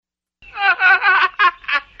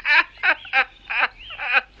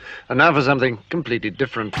And now for something completely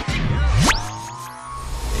different.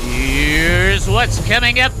 Here's what's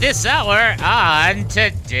coming up this hour on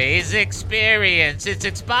today's experience. It's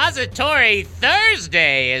Expository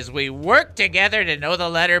Thursday as we work together to know the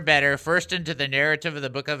letter better. First into the narrative of the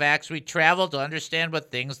book of Acts, we travel to understand what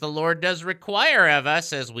things the Lord does require of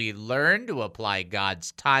us as we learn to apply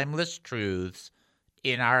God's timeless truths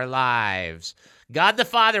in our lives. God the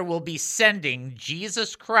Father will be sending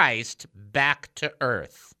Jesus Christ back to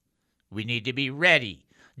earth. We need to be ready.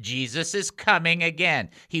 Jesus is coming again.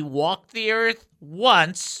 He walked the earth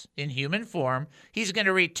once in human form. He's going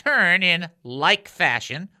to return in like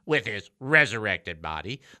fashion with his resurrected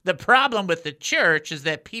body. The problem with the church is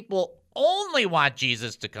that people only want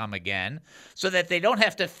Jesus to come again so that they don't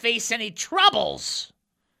have to face any troubles.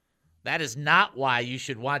 That is not why you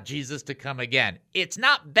should want Jesus to come again. It's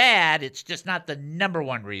not bad. It's just not the number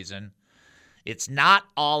one reason. It's not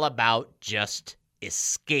all about just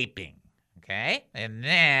escaping. Okay, and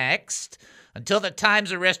next, until the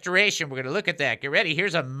times of restoration, we're going to look at that. Get ready.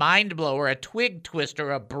 Here's a mind blower, a twig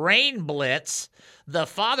twister, a brain blitz. The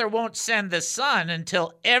Father won't send the Son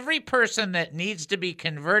until every person that needs to be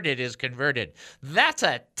converted is converted. That's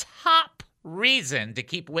a top reason to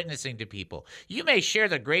keep witnessing to people. You may share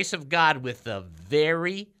the grace of God with the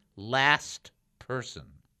very last person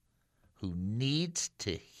who needs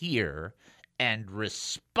to hear and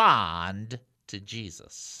respond to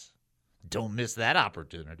Jesus. Don't miss that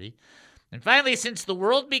opportunity. And finally, since the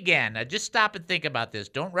world began, now just stop and think about this.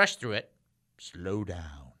 Don't rush through it. Slow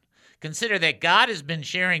down. Consider that God has been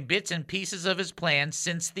sharing bits and pieces of his plan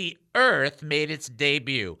since the earth made its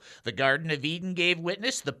debut. The Garden of Eden gave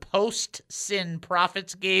witness. The post-sin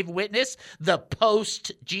prophets gave witness. The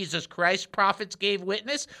post-Jesus Christ prophets gave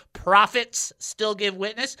witness. Prophets still give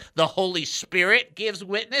witness. The Holy Spirit gives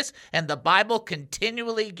witness. And the Bible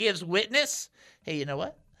continually gives witness. Hey, you know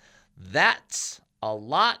what? That's a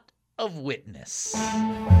lot of witness.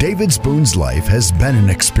 David Spoon's life has been an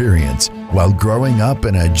experience. While growing up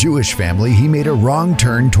in a Jewish family, he made a wrong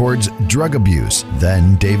turn towards drug abuse.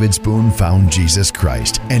 Then David Spoon found Jesus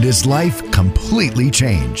Christ, and his life completely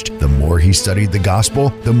changed. The more he studied the gospel,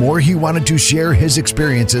 the more he wanted to share his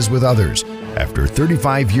experiences with others. After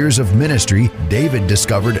 35 years of ministry, David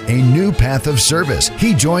discovered a new path of service.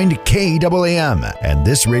 He joined KAAM, and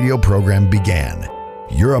this radio program began.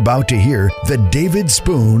 You're about to hear the David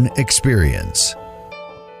Spoon Experience.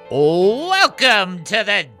 Welcome to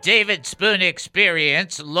the David Spoon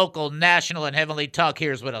Experience, local, national, and heavenly talk.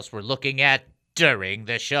 Here's what else we're looking at during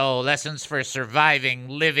the show. Lessons for surviving,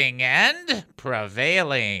 living, and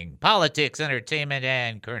prevailing. Politics, entertainment,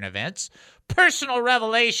 and current events. Personal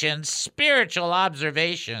revelations, spiritual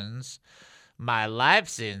observations. My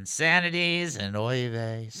life's insanities, and oy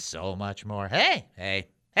vey, so much more. Hey,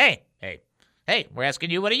 we're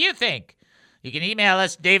asking you, what do you think? You can email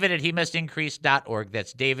us, david@hemustincrease.org.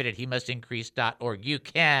 That's david@hemustincrease.org. You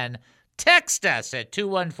can text us at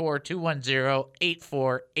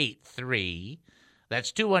 214-210-8483.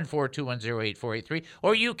 That's 214-210-8483.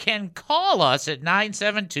 Or you can call us at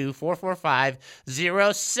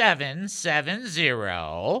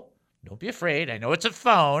 972-445-0770. Don't be afraid. I know it's a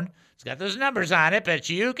phone. It's got those numbers on it, but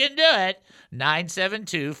you can do it.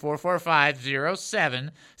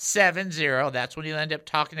 972-445-0770. That's when you'll end up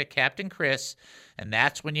talking to Captain Chris, and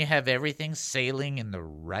that's when you have everything sailing in the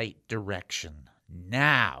right direction.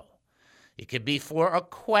 Now, it could be for a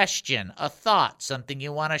question, a thought, something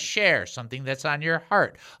you want to share, something that's on your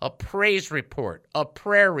heart, a praise report, a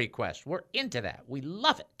prayer request. We're into that. We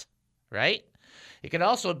love it, right? It could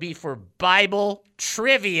also be for Bible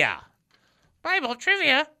trivia. Bible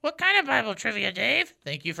trivia? What kind of Bible trivia, Dave?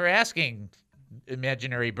 Thank you for asking,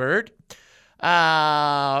 imaginary bird.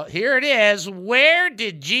 Here it is. Where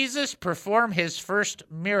did Jesus perform his first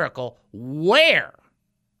miracle? Where?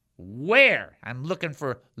 I'm looking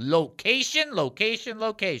for location.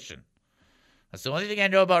 That's the only thing I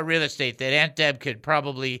know about real estate that Aunt Deb could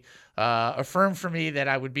probably affirm for me that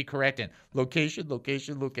I would be correct in. Location.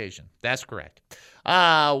 That's correct.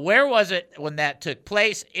 Where was it when that took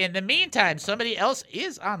place? In the meantime, somebody else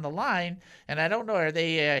is on the line, and I don't know, are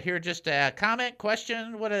they here just a comment,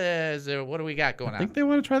 question? What do we got going on? I think they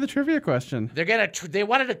want to try the trivia question. They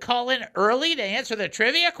wanted to call in early to answer the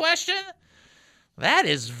trivia question? That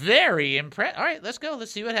is very impressive. All right, let's go.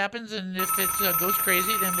 Let's see what happens, and if it goes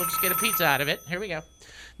crazy, then we'll just get a pizza out of it. Here we go.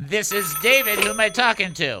 This is David. Who am I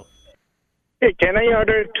talking to? Hey, can I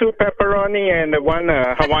order 2 pepperoni and 1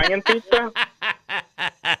 Hawaiian pizza?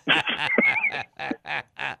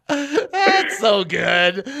 That's so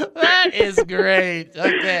good. That is great.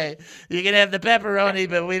 Okay. You can have the pepperoni,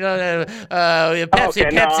 but we don't have Pepsi, Okay,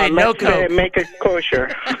 Pepsi, no let's Coke. make it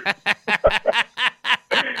kosher.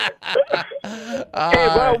 Hey,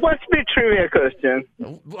 well, what's the trivia question?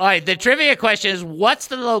 All right, the trivia question is, what's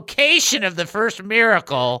the location of the first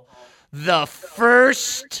miracle? The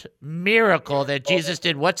first miracle that Jesus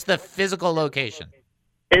did, what's the physical location?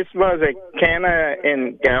 It was a Cana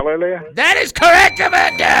in Galilee. That is correct,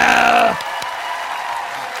 Amanda!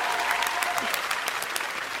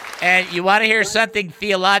 And you want to hear something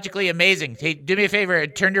theologically amazing? Hey, do me a favor,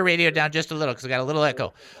 turn your radio down just a little because I got a little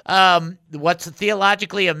echo. What's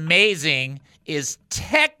theologically amazing is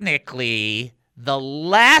technically the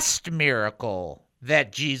last miracle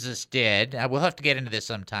that Jesus did, we'll have to get into this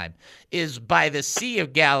sometime, is by the Sea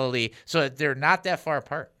of Galilee, so they're not that far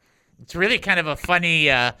apart. It's really kind of a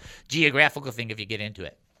funny geographical thing if you get into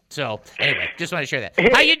it. So, anyway, just want to share that. Hey,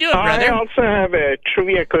 how you doing, brother? I also have a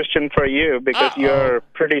trivia question for you because you're a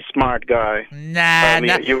pretty smart guy.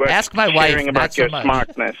 You were ask my wife, sharing not about so your much.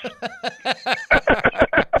 smartness.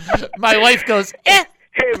 My wife goes, eh.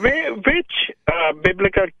 Hey, which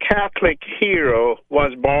biblical Catholic hero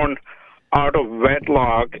was born out of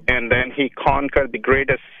wedlock and then he conquered the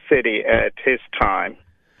greatest city at his time?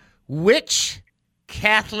 Which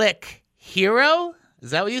Catholic hero?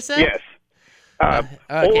 Is that what you said? Yes. Okay.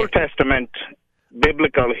 Old Testament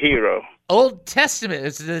biblical hero. Old Testament.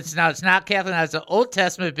 It's not Catholic. It's an Old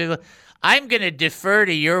Testament biblical. I'm going to defer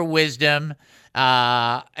to your wisdom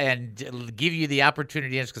and give you the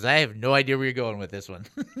opportunity to answer because I have no idea where you're going with this one.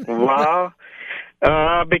 Well,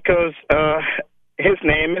 because his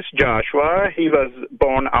name is Joshua. He was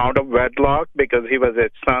born out of wedlock because he was a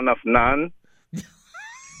son of Nun.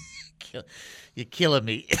 You're killing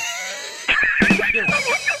me.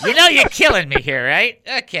 You know you're killing me here, right?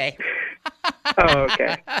 Okay.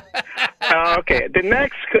 Okay. Okay. The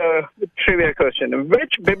next trivia question.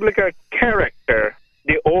 Which biblical character,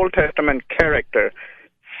 the Old Testament character,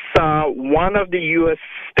 saw one of the U.S.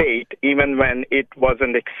 state even when it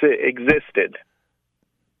wasn't existed?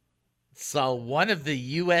 Saw one of the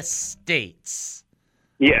U.S. states.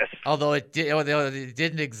 Yes. Although it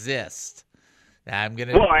didn't exist. I'm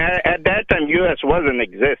gonna. Well, at that time, U.S. wasn't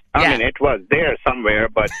exist. I mean, it was there somewhere,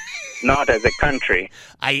 but not as a country.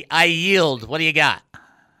 I yield. What do you got?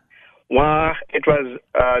 Well, it was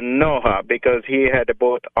Noah because he had a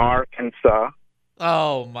boat ark and saw.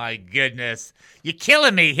 Oh my goodness! You're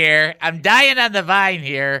killing me here. I'm dying on the vine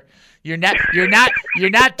here. You're not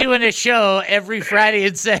doing a show every Friday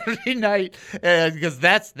and Saturday night because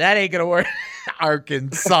that ain't gonna work.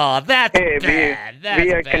 Arkansas, that's bad.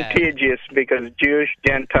 We are contagious because Jewish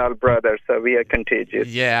Gentile brothers, so we are contagious.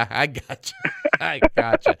 Yeah, I got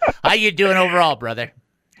you. How you doing overall, brother?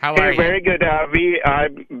 How are you? Very good.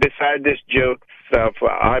 Beside this joke stuff,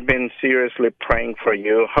 I've been seriously praying for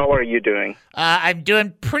you. How are you doing? I'm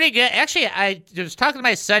doing pretty good. Actually, I was talking to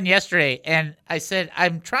my son yesterday, and I said,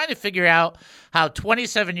 I'm trying to figure out how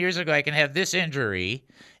 27 years ago I can have this injury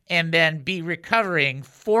and then be recovering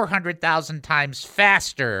 400,000 times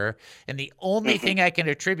faster. And the only thing I can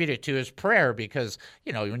attribute it to is prayer because,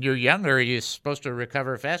 when you're younger, you're supposed to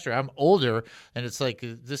recover faster. I'm older, and it's like,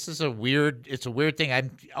 it's a weird thing.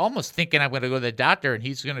 I'm almost thinking I'm going to go to the doctor, and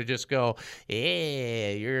he's going to just go,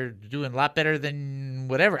 hey, you're doing a lot better than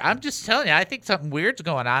whatever. I'm just telling you, I think something weird's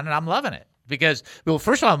going on, and I'm loving it. Because, well,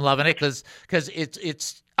 first of all, I'm loving it because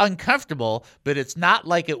it's uncomfortable, but it's not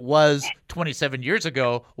like it was 27 years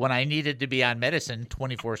ago when I needed to be on medicine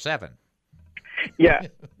 24/7. Yeah,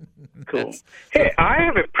 cool. Hey, I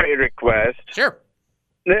have a prayer request. Sure.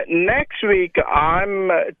 Next week,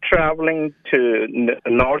 I'm traveling to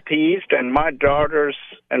Northeast, and my daughters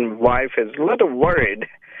and wife is a little worried.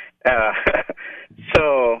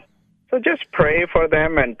 So just pray for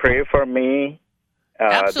them and pray for me.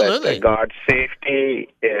 Absolutely. That God's safety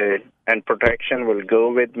and protection will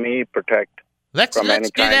go with me, protect. Let's do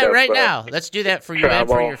that right now. Let's do that for you and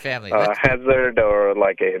for your family. Hazard or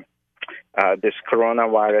like this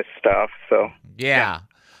coronavirus stuff. So yeah.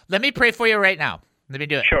 Let me pray for you right now. Let me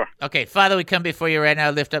do it. Sure. Okay, Father, we come before you right now.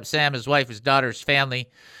 Lift up Sam, his wife, his daughter, his family.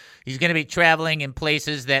 He's going to be traveling in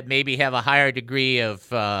places that maybe have a higher degree of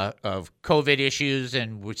COVID issues,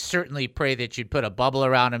 and we certainly pray that you'd put a bubble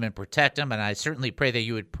around him and protect him. And I certainly pray that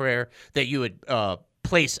you would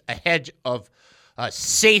place a hedge of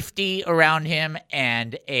safety around him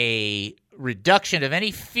and a reduction of any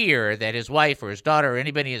fear that his wife or his daughter or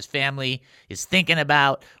anybody in his family is thinking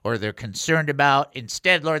about or they're concerned about.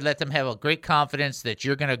 Instead, Lord, let them have a great confidence that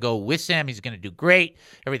you're going to go with him. He's going to do great.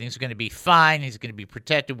 Everything's going to be fine. He's going to be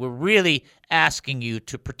protected. We're really asking you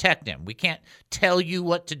to protect him. We can't tell you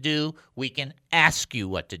what to do. We can ask you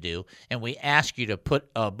what to do, and we ask you to put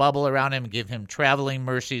a bubble around him, give him traveling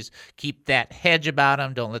mercies, keep that hedge about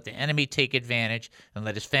him, don't let the enemy take advantage, and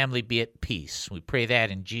let his family be at peace. We pray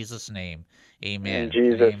that in Jesus' name. Amen. In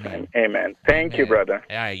Jesus' name, amen. Thank you, brother.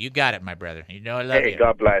 All right, you got it, my brother. You know I love you.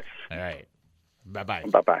 God bless. All right. Bye-bye.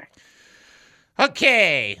 Bye-bye.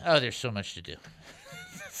 Okay. Oh, there's so much to do.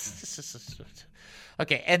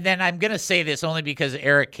 Okay, and then I'm going to say this only because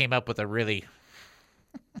Eric came up with a really...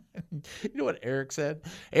 You know what Eric said?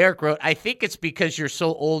 Eric wrote, I think it's because you're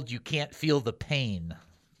so old you can't feel the pain.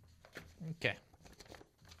 Okay.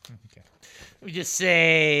 Let me just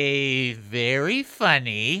say, very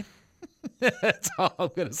funny. That's all I'm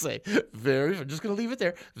going to say. I'm just going to leave it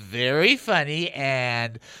there. Very funny.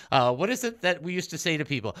 And what is it that we used to say to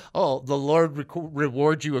people? Oh, the Lord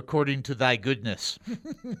reward you according to thy goodness.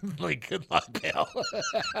 Like, good luck, pal.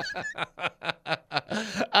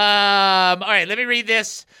 All right, let me read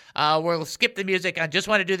this. We'll skip the music. I just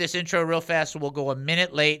want to do this intro real fast, so we'll go a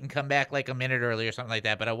minute late and come back like a minute early or something like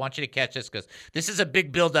that. But I want you to catch this because this is a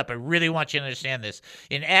big buildup. I really want you to understand this.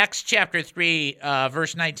 In Acts chapter 3,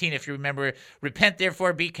 verse 19, if you remember, repent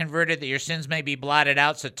therefore, be converted, that your sins may be blotted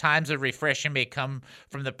out, so times of refreshing may come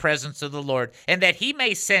from the presence of the Lord, and that he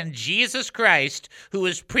may send Jesus Christ, who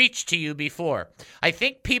was preached to you before. I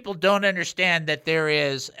think people don't understand that there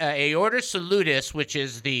is a order salutis, which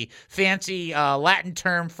is the fancy Latin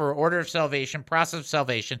term for order of salvation, process of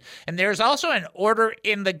salvation, and there's also an order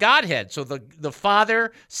in the Godhead. So the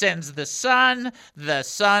Father sends the Son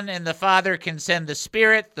and the Father can send the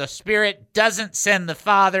Spirit doesn't send the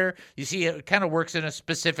Father. You see, it kind of works in a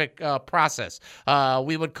specific process.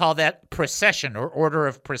 We would call that procession or order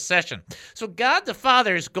of procession. So God the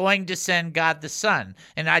Father is going to send God the Son.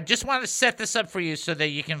 And I just want to set this up for you so that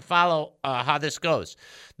you can follow how this goes.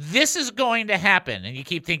 This is going to happen. And you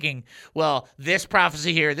keep thinking, well, this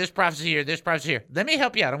prophecy here, this prophecy here, this prophecy here. Let me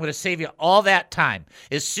help you out. I'm going to save you all that time.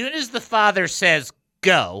 As soon as the Father says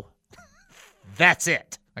go, that's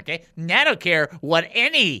it. Okay? And I don't care what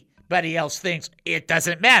anybody else thinks. It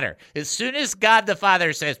doesn't matter. As soon as God the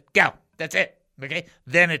Father says go, that's it. Okay?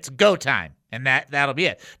 Then it's go time. And that'll be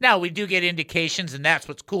it. Now, we do get indications, and that's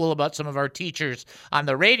what's cool about some of our teachers on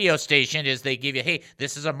the radio station is they give you, hey,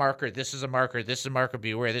 this is a marker, this is a marker, this is a marker,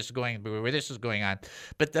 beware this is going, beware this is going on.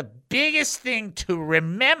 But the biggest thing to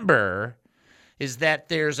remember is that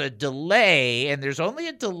there's a delay, and there's only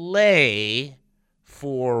a delay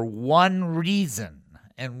for one reason,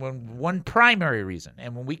 and one primary reason.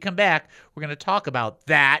 And when we come back, we're going to talk about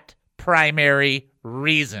that primary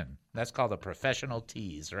reason. That's called a professional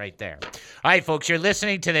tease right there. All right, folks, you're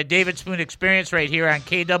listening to the David Spoon Experience right here on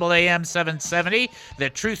KAAM 770, the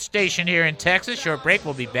truth station here in Texas. Short break.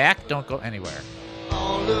 We'll be back. Don't go anywhere.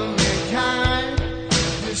 All of mankind,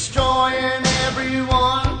 destroying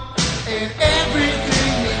everyone and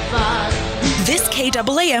everything we find. This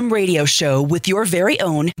KAAM radio show with your very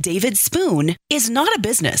own David Spoon is not a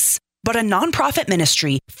business, but a nonprofit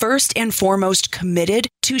ministry first and foremost committed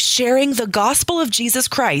to sharing the gospel of Jesus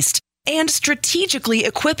Christ and strategically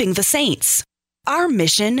equipping the saints. Our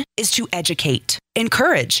mission is to educate,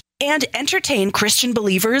 encourage, and entertain Christian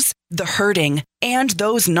believers, the hurting, and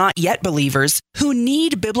those not yet believers who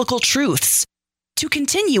need biblical truths. To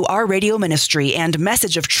continue our radio ministry and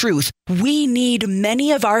message of truth, we need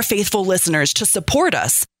many of our faithful listeners to support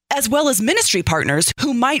us, as well as ministry partners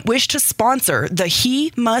who might wish to sponsor the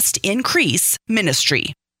He Must Increase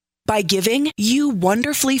ministry. By giving, you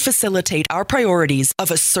wonderfully facilitate our priorities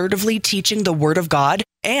of assertively teaching the Word of God,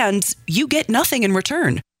 and you get nothing in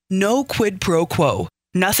return. No quid pro quo.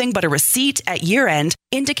 Nothing but a receipt at year-end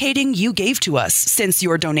indicating you gave to us, since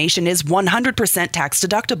your donation is 100% tax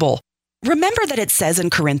deductible. Remember that it says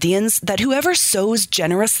in Corinthians that whoever sows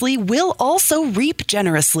generously will also reap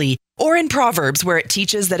generously, or in Proverbs where it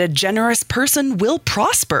teaches that a generous person will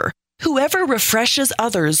prosper. Whoever refreshes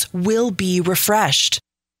others will be refreshed.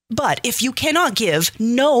 But if you cannot give,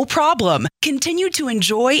 no problem. Continue to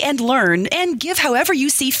enjoy and learn and give however you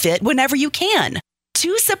see fit whenever you can.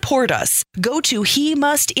 To support us, go to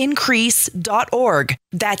hemustincrease.org.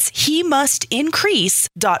 That's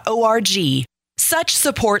hemustincrease.org. Such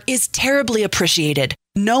support is terribly appreciated,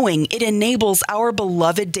 knowing it enables our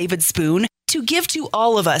beloved David Spoon to give to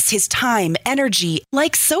all of us his time, energy,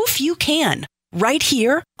 like so few can, right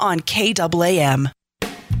here on KAAM.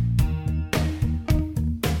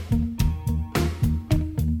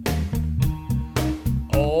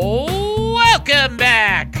 Welcome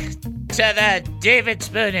back to the David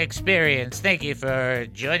Spoon Experience. Thank you for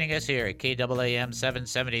joining us here at KAAM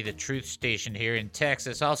 770, the truth station here in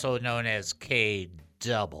Texas, also known as KAAM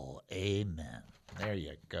double amen. There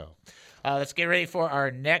you go. Let's get ready for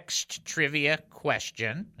our next trivia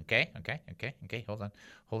question. Okay. Hold on.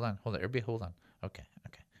 Everybody hold on. Okay.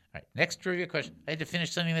 All right, next trivia question. I had to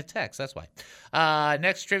finish sending the text. That's why.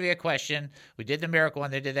 Next trivia question. We did the miracle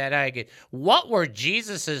one. They did that. What were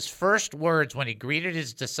Jesus' first words when he greeted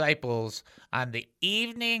his disciples on the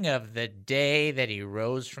evening of the day that he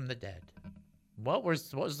rose from the dead? What was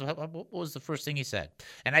the first thing he said?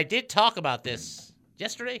 And I did talk about this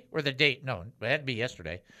yesterday or the day. No, it had to be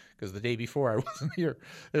yesterday because the day before I wasn't here.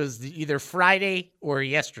 It was either Friday or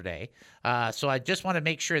yesterday. So I just want to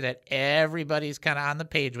make sure that everybody's kind of on the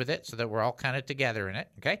page with it so that we're all kind of together in it.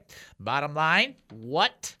 Okay. Bottom line,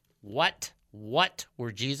 what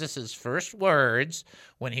were Jesus' first words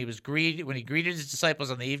when he greeted his disciples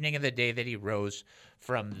on the evening of the day that he rose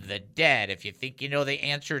from the dead? If you think you know the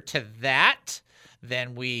answer to that,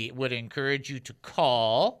 then we would encourage you to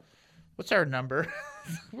call. What's our number?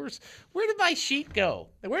 Where did my sheet go?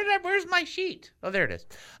 Where's my sheet? Oh, there it is.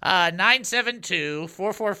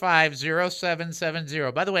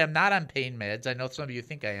 972-445-0770. By the way, I'm not on pain meds. I know some of you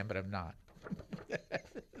think I am, but I'm not.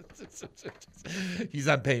 He's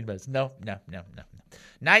on pain meds. No.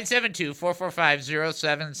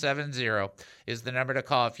 972-445-0770 is the number to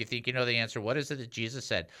call if you think you know the answer. What is it that Jesus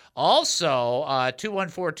said? Also,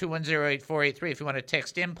 214-210-8483 if you want to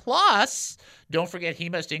text in. Plus, don't forget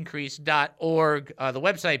hemustincrease.org, the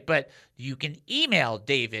website, but you can email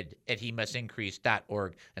David at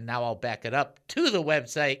hemustincrease.org. And now I'll back it up to the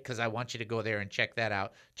website because I want you to go there and check that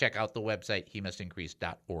out. Check out the website,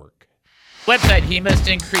 hemustincrease.org. Website,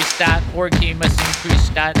 hemustincrease.org,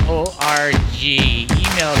 hemustincrease.org.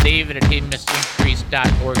 Email David at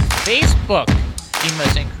hemustincrease.org. Facebook, He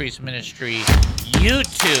Must Increase Ministry.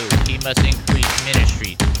 YouTube, He Must Increase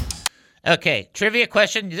Ministry. Okay, trivia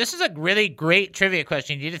question. This is a really great trivia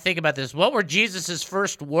question. You need to think about this. What were Jesus'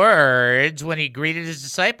 first words when he greeted his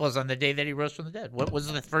disciples on the day that he rose from the dead? What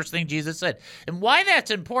was the first thing Jesus said? And why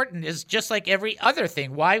that's important is just like every other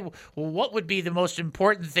thing. What would be the most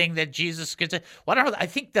important thing that Jesus could say? Well, I don't know. I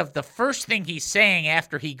think the first thing he's saying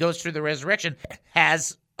after he goes through the resurrection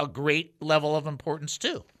has a great level of importance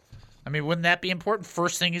too. I mean, wouldn't that be important?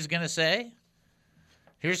 First thing he's going to say?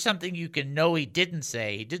 Here's something you can know he didn't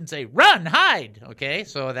say. He didn't say, run, hide. Okay,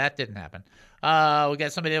 so that didn't happen. We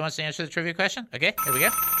got somebody that wants to answer the trivia question? Okay, here we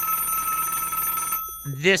go.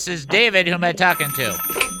 This is David. Who am I talking to?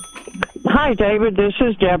 Hi, David. This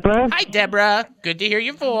is Deborah. Hi, Deborah. Good to hear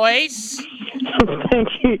your voice. Thank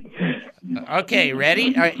you. Okay,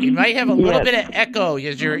 ready? All right, you might have a little bit of echo.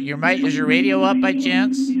 Is your radio up by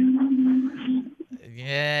chance? Yeah,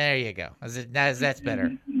 there you go. That's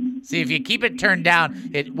better. See, if you keep it turned down,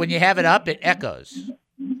 when you have it up, it echoes.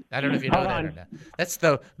 I don't know if you know that or not. That's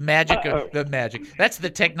the magic of the magic. That's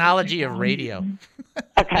the technology of radio.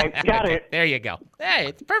 Okay, got it. There you go. Hey,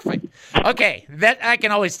 it's perfect. Okay, that I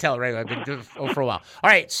can always tell, right? I've been doing it for a while.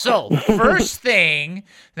 All right, so first thing,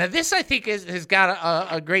 now this I think has got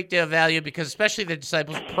a great deal of value because especially the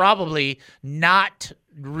disciples probably not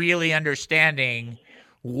really understanding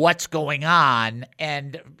what's going on,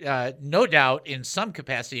 and no doubt in some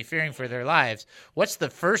capacity fearing for their lives. What's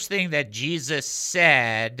the first thing that Jesus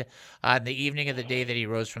said on the evening of the day that he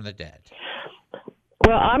rose from the dead?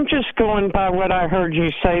 Well, I'm just going by what I heard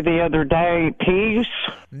you say the other day, peace.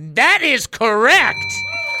 That is correct.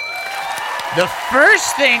 The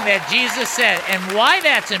first thing that Jesus said, and why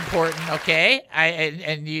that's important, okay,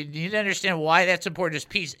 and you need to understand why that's important is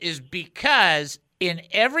peace, is because in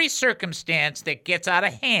every circumstance that gets out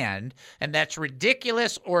of hand and that's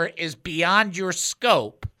ridiculous or is beyond your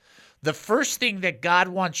scope, the first thing that God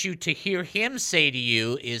wants you to hear him say to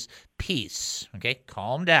you is peace, okay?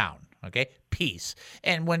 Calm down, okay? Peace.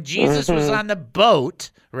 And when Jesus was on the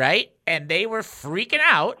boat, right, and they were freaking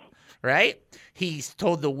out, right, he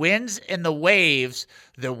told the winds and the waves,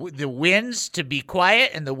 the winds to be quiet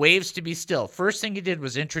and the waves to be still. First thing he did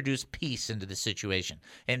was introduce peace into the situation.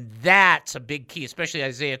 And that's a big key, especially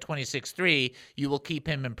Isaiah 26:3. You will keep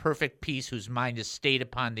him in perfect peace whose mind is stayed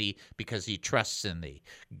upon thee because he trusts in thee.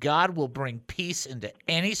 God will bring peace into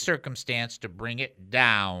any circumstance to bring it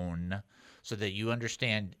down so that you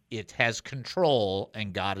understand it has control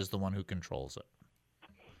and God is the one who controls it.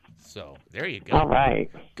 So, there you go. All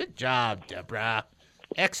right. Good job, Deborah.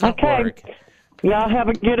 Excellent work. Y'all have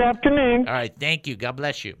a good afternoon. All right, thank you. God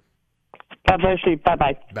bless you. God bless you.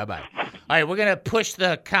 Bye-bye. Bye-bye. All right, we're going to push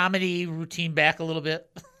the comedy routine back a little bit.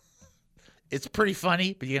 It's pretty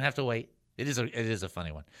funny, but you're going to have to wait. It is a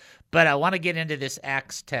funny one. But I want to get into this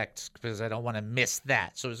Acts text because I don't want to miss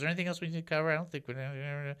that. So is there anything else we need to cover? I don't think we're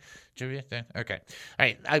going to. Okay. All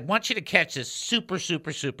right, I want you to catch this super,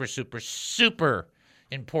 super, super, super, super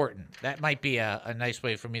important. That might be a nice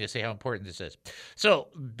way for me to say how important this is. So,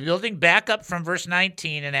 building back up from verse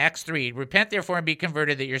 19 in Acts 3, repent therefore and be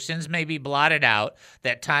converted that your sins may be blotted out,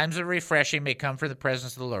 that times of refreshing may come from the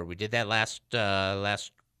presence of the Lord. We did that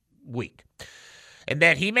last week. And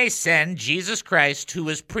that he may send Jesus Christ, who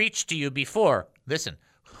was preached to you before. Listen,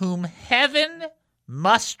 whom heaven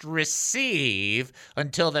must receive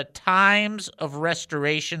until the times of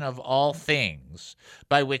restoration of all things,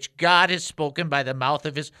 by which God has spoken by the mouth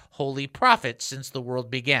of his holy prophets since the world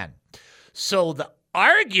began. So the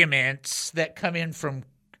arguments that come in from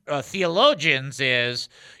theologians is,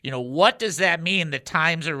 what does that mean, the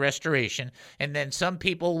times of restoration? And then some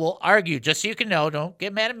people will argue, just so you can know, don't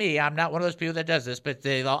get mad at me, I'm not one of those people that does this, but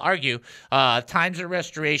they'll argue times of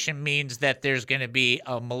restoration means that there's going to be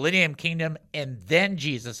a millennium kingdom and then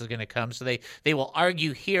Jesus is going to come. So they will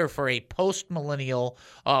argue here for a post-millennial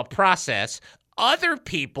process. Other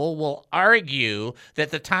people will argue that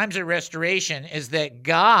the times of restoration is that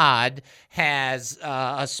God has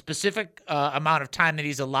a specific amount of time that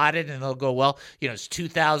he's allotted, and they'll go, well, it's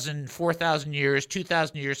 2,000, 4,000 years,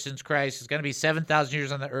 2,000 years since Christ. It's going to be 7,000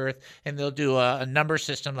 years on the earth, and they'll do a number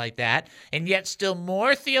system like that. And yet still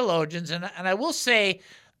more theologians, and I will say,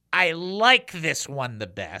 I like this one the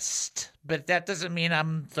best, but that doesn't mean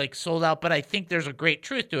I'm sold out, but I think there's a great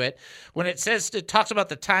truth to it. When it talks about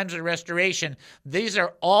the times of restoration, these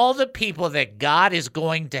are all the people that God is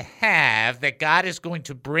going to have, that God is going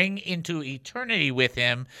to bring into eternity with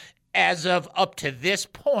him as of up to this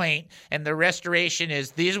point. And the restoration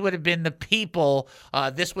is, these would have been the people,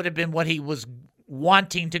 this would have been what he was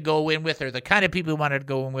wanting to go in with, or the kind of people he wanted to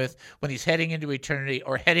go in with when he's heading into eternity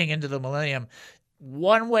or heading into the millennium.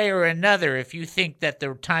 One way or another, if you think that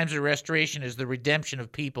the times of restoration is the redemption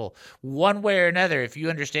of people, one way or another, if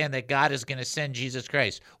you understand that God is going to send Jesus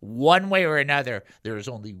Christ, one way or another, there is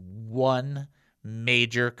only one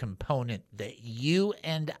major component that you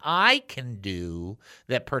and I can do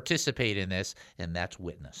that participate in this, and that's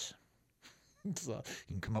witness. So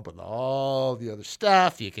you can come up with all the other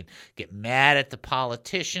stuff. You can get mad at the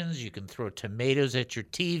politicians. You can throw tomatoes at your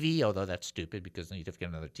TV, although that's stupid because then you'd have to get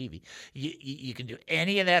another TV. You can do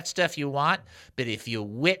any of that stuff you want, but if you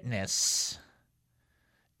witness,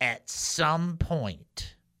 at some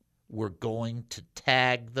point, we're going to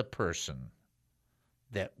tag the person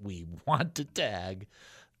that we want to tag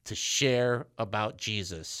to share about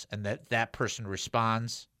Jesus, and that person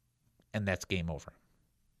responds, and that's game over.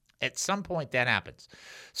 At some point, that happens.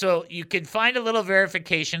 So you can find a little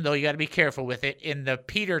verification, though you got to be careful with it, in the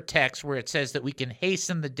Peter text where it says that we can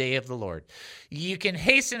hasten the day of the Lord. You can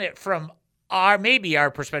hasten it from maybe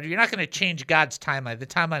our perspective. You're not going to change God's timeline. The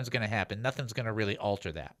timeline is going to happen. Nothing's going to really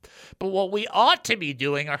alter that. But what we ought to be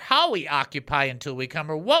doing, or how we occupy until we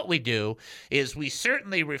come, or what we do, is we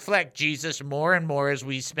certainly reflect Jesus more and more as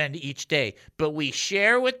we spend each day. But we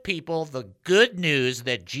share with people the good news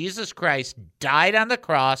that Jesus Christ died on the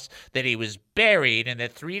cross, that he was buried, and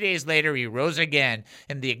that 3 days later he rose again.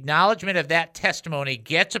 And the acknowledgement of that testimony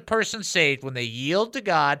gets a person saved when they yield to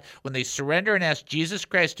God, when they surrender and ask Jesus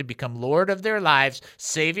Christ to become Lord of their lives,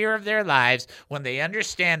 Savior of their lives, when they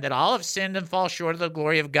understand that all have sinned and fall short of the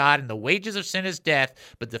glory of God, and the wages of sin is death,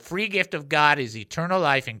 but the free gift of God is eternal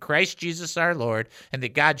life in Christ Jesus our Lord, and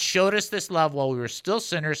that God showed us this love while we were still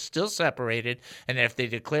sinners, still separated, and that if they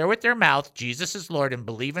declare with their mouth Jesus is Lord and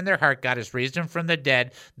believe in their heart God has raised him from the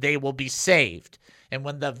dead, they will be saved. And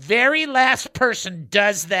when the very last person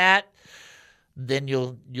does that, then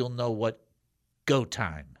you'll know what go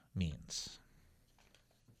time means.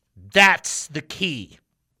 That's the key.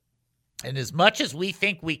 And as much as we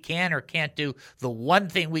think we can or can't do, the one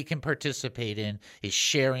thing we can participate in is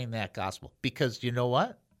sharing that gospel. Because you know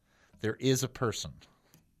what? There is a person.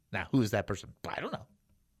 Now, who is that person? I don't know.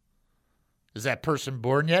 Is that person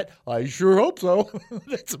born yet? I sure hope so.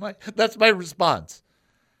 That's my response.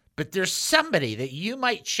 But there's somebody that you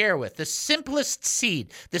might share with, the simplest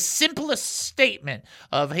seed, the simplest statement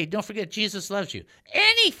of, hey, don't forget Jesus loves you.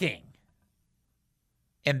 Anything.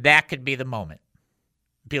 And that could be the moment.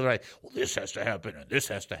 People are like, well, this has to happen, and this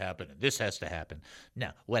has to happen, and this has to happen.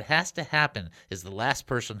 No, what has to happen is the last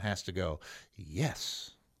person has to go,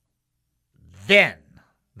 yes. Then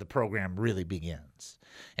the program really begins.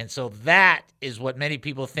 And so that is what many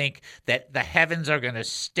people think, that the heavens are going to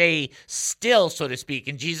stay still, so to speak,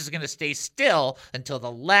 and Jesus is going to stay still until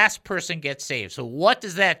the last person gets saved. So what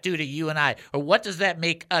does that do to you and I? Or what does that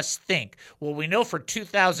make us think? Well, we know for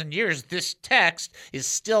 2,000 years this text is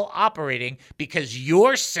still operating because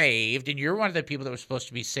you're saved, and you're one of the people that were supposed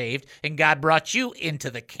to be saved, and God brought you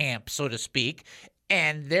into the camp, so to speak.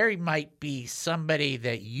 And there might be somebody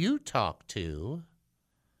that you talk to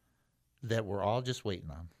that we're all just waiting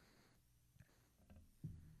on.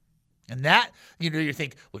 And that, you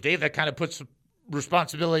think, well, Dave, that kind of puts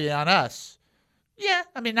responsibility on us. Yeah,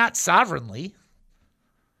 I mean, not sovereignly.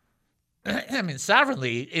 I mean,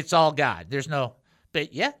 sovereignly, it's all God. There's no,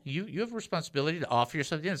 but yeah, you have a responsibility to offer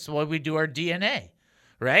yourself. That's why we do our DNA,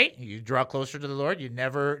 right? You draw closer to the Lord. You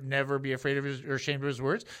never be afraid of his or ashamed of his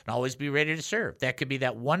words, and always be ready to serve. That could be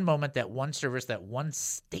that one moment, that one service, that one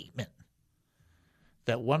statement,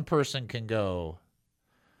 that one person can go,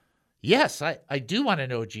 yes, I do want to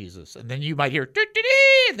know Jesus. And then you might hear,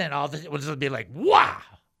 and then all this will be like, wow.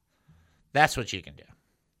 That's what you can do.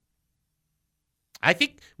 I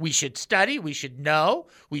think we should study, we should know,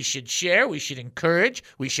 we should share, we should encourage,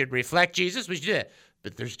 we should reflect Jesus, we should do that.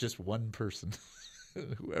 But there's just one person,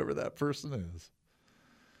 whoever that person is.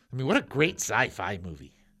 I mean, what a great sci-fi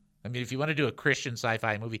movie. I mean, if you want to do a Christian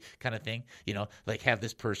sci-fi movie kind of thing, like have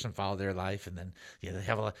this person follow their life, and then they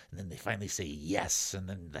have and then they finally say yes, and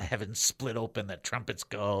then the heavens split open, the trumpets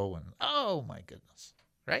go, and oh my goodness,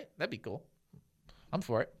 right? That'd be cool. I'm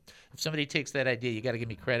for it. If somebody takes that idea, you got to give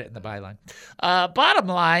me credit in the byline. Bottom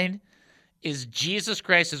line is Jesus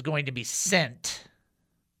Christ is going to be sent,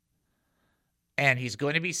 and he's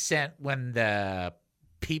going to be sent when the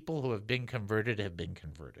people who have been converted have been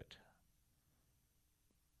converted.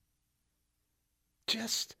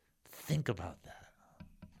 Just think about that.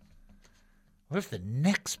 What if the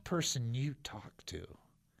next person you talk to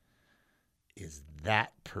is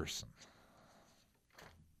that person?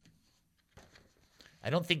 I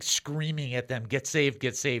don't think screaming at them, get saved,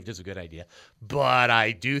 is a good idea. But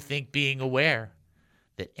I do think being aware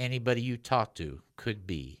that anybody you talk to could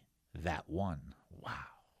be that one. Wow.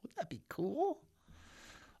 Wouldn't that be cool?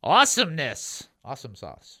 Awesomeness. Awesome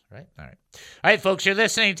sauce, right? All right, folks, you're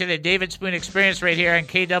listening to the David Spoon Experience right here on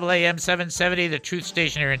KAAM 770, the Truth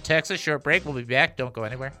Station here in Texas. Short break. We'll be back. Don't go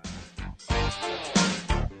anywhere. Most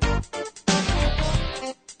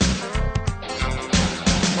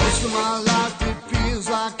of my life it feels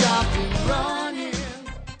like I've been running.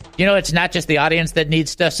 It's not just the audience that needs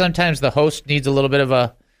stuff. Sometimes the host needs a little bit of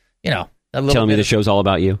a little Telling me the show's all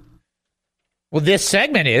about you? Well, this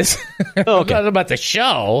segment is. Oh, okay. Not about the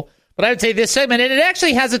show, but I would say this segment, and it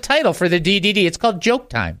actually has a title for the DDD. It's called Joke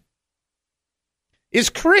Time. Is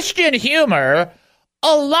Christian humor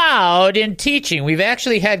allowed in teaching? We've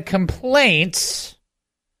actually had complaints.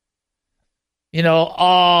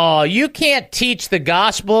 You can't teach the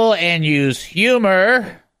gospel and use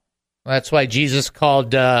humor. That's why Jesus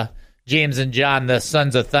called James and John the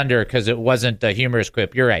sons of thunder, because it wasn't a humorous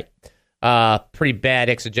quip. You're right. Pretty bad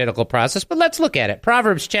exegetical process, but let's look at it.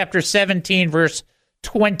 Proverbs chapter 17, verse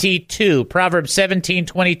 22. Proverbs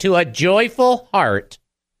 17:22. A joyful heart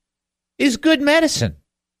is good medicine.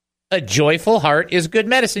 A joyful heart is good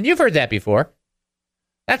medicine. You've heard that before.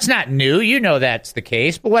 That's not new. You know that's the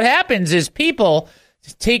case. But what happens is people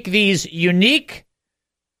take these unique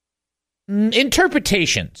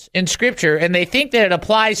interpretations in Scripture, and they think that it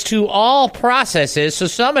applies to all processes. So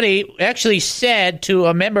somebody actually said to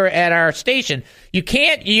a member at our station, you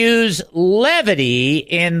can't use levity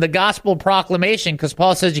in the gospel proclamation because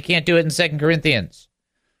Paul says you can't do it in 2 Corinthians.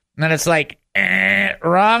 And it's like,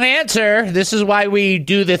 wrong answer. This is why we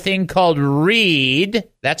do the thing called read.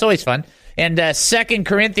 That's always fun. And 2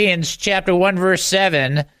 Corinthians chapter 1, verse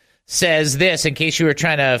 7 says this, in case you were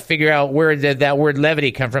trying to figure out where did that word levity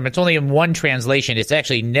come from. It's only in one translation. It's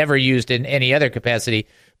actually never used in any other capacity.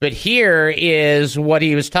 But here is what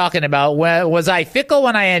he was talking about. Was I fickle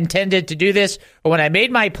when I intended to do this? Or when I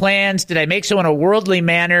made my plans, did I make so in a worldly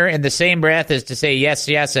manner in the same breath as to say yes,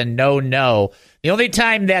 yes, and no, no? The only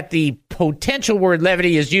time that the potential word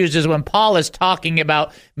levity is used is when Paul is talking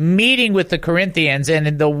about meeting with the Corinthians,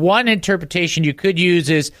 and the one interpretation you could use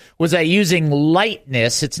is, was I using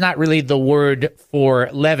lightness? It's not really the word for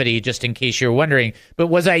levity, just in case you're wondering, but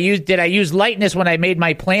did I use lightness when I made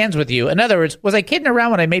my plans with you? In other words, was I kidding around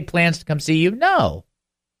when I made plans to come see you? No.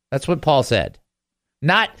 That's what Paul said.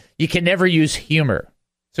 Not, you can never use humor.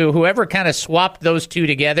 So whoever kind of swapped those two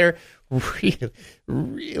together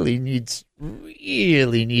really needs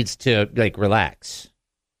to relax.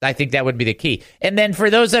 I think that would be the key. And then for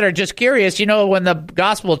those that are just curious, when the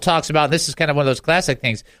gospel talks about, this is kind of one of those classic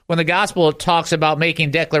things, when the gospel talks about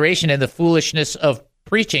making declaration in the foolishness of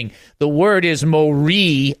preaching, the word is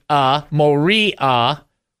moria,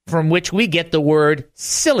 from which we get the word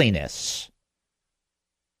silliness.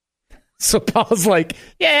 So Paul's like,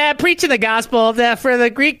 yeah, preaching the gospel for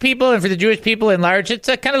the Greek people and for the Jewish people in large, it's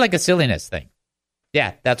kind of like a silliness thing.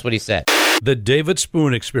 Yeah, that's what he said. The David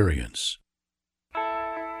Spoon Experience.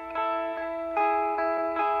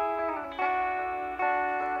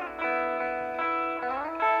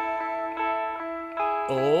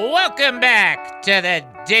 Welcome back to the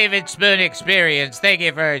David Spoon Experience. Thank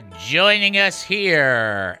you for joining us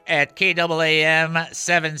here at KAAM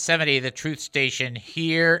 770, the truth station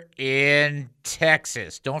here in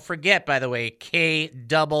Texas. Don't forget, by the way, KAAM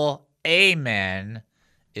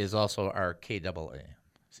is also our KAA.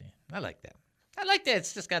 See, I like that.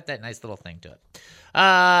 It's just got that nice little thing to it.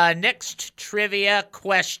 Next trivia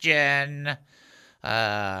question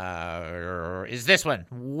is this one.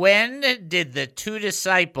 When did the two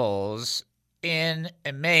disciples in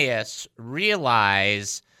Emmaus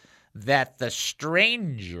realize that the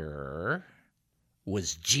stranger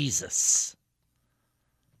was Jesus?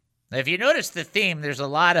 Now, if you notice the theme, there's a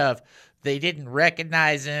lot of they didn't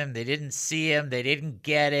recognize him, they didn't see him, they didn't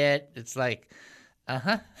get it. It's like,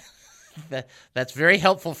 That's very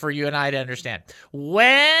helpful for you and I to understand.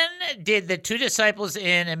 When did the two disciples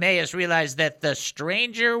in Emmaus realize that the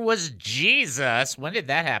stranger was Jesus? When did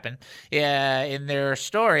that happen? In their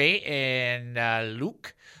story in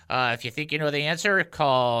Luke. If you think you know the answer,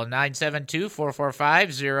 call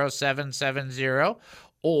 972-445-0770.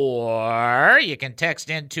 Or you can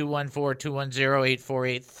text in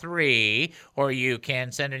 214-210-8483, or you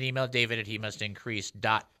can send an email,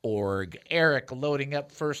 david@hemustincrease.org. Eric loading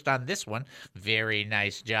up first on this one. Very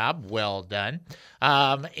nice job. Well done.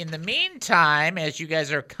 In the meantime, as you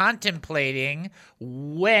guys are contemplating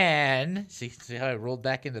when, see how I rolled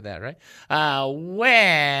back into that, right?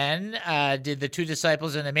 When did the two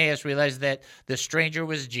disciples in Emmaus realize that the stranger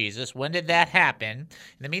was Jesus? When did that happen?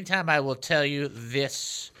 In the meantime, I will tell you this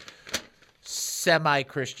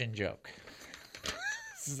semi-Christian joke.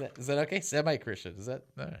 Is that okay? Semi-Christian. Is that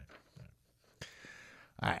all right?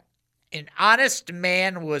 All right. An honest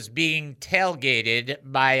man was being tailgated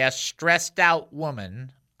by a stressed-out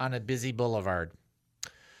woman on a busy boulevard.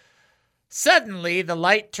 Suddenly, the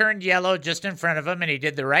light turned yellow just in front of him, and he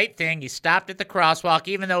did the right thing. He stopped at the crosswalk,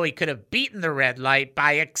 even though he could have beaten the red light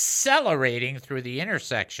by accelerating through the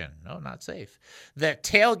intersection. No, not safe. The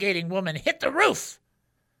tailgating woman hit the roof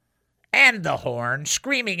and the horn,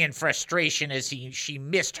 screaming in frustration as she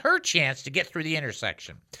missed her chance to get through the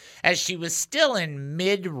intersection. As she was still in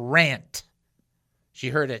mid-rant, she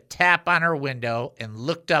heard a tap on her window and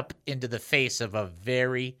looked up into the face of a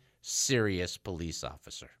very serious police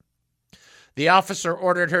officer. The officer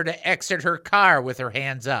ordered her to exit her car with her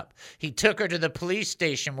hands up. He took her to the police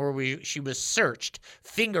station where she was searched,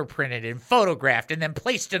 fingerprinted, and photographed, and then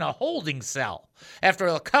placed in a holding cell. After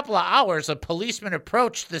a couple of hours, a policeman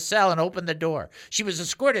approached the cell and opened the door. She was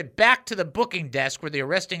escorted back to the booking desk where the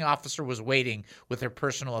arresting officer was waiting with her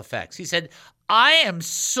personal effects. He said, "I am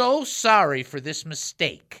so sorry for this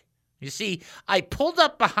mistake. You see, I pulled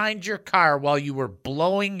up behind your car while you were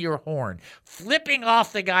blowing your horn, flipping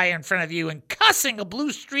off the guy in front of you and cussing a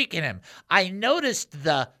blue streak in him. I noticed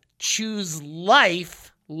the Choose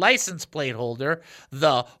Life license plate holder,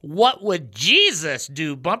 the What Would Jesus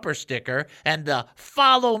Do bumper sticker, and the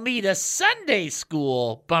Follow Me to Sunday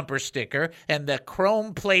School bumper sticker, and the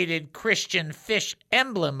chrome-plated Christian fish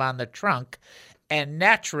emblem on the trunk. And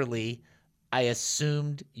naturally, I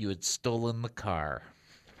assumed you had stolen the car."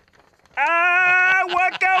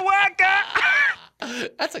 Waka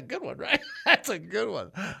waka! That's a good one, right? That's a good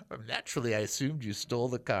one. Naturally, I assumed you stole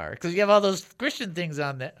the car. Because you have all those Christian things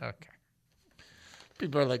on there. Okay.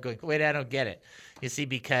 People are like going, wait, I don't get it. You see,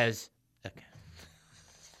 because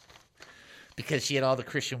she had all the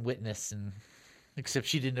Christian witness, and except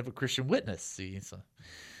she didn't have a Christian witness. See, so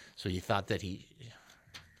you thought that he...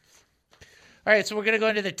 All right, so we're going to go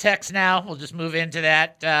into the text now. We'll just move into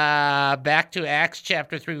that. Back to Acts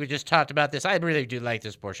chapter 3. We just talked about this. I really do like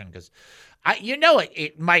this portion because,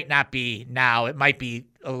 it might not be now. It might be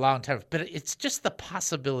a long time. But it's just the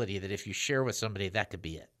possibility that if you share with somebody, that could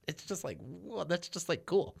be it. It's just like, whoa, that's just like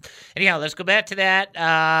cool. Anyhow, let's go back to that.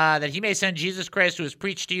 That he may send Jesus Christ, who has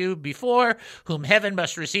preached to you before, whom heaven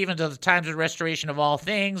must receive until the times of restoration of all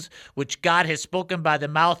things, which God has spoken by the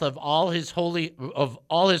mouth of all his holy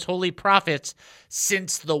prophets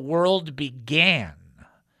since the world began.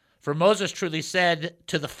 For Moses truly said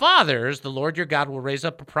to the fathers, the Lord your God will raise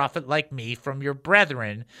up a prophet like me from your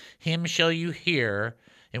brethren. Him shall you hear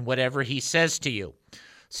in whatever he says to you.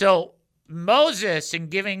 So Moses, in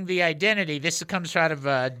giving the identity, this comes out of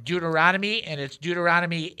Deuteronomy, and it's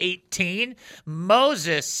Deuteronomy 18.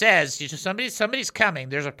 Moses says, somebody's coming.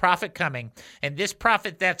 There's a prophet coming. And this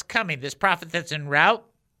prophet that's coming, this prophet that's en route,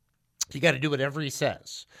 you got to do whatever he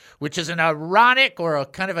says, which is an ironic or a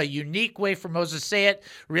kind of a unique way for Moses to say it.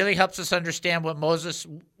 Really helps us understand what Moses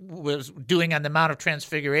was doing on the Mount of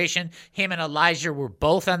Transfiguration. Him and Elijah were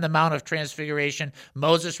both on the Mount of Transfiguration.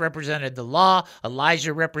 Moses represented the law.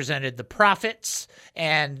 Elijah represented the prophets.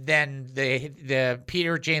 And then the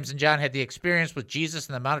Peter, James, and John had the experience with Jesus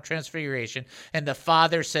in the Mount of Transfiguration. And the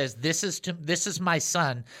Father says, this is my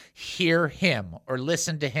son. Hear him or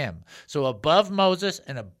listen to him. So above Moses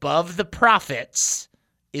and above the prophets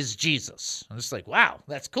is Jesus. I'm just like, wow,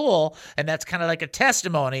 that's cool. And that's kind of like a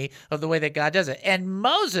testimony of the way that God does it. And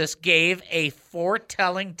Moses gave a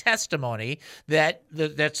foretelling testimony that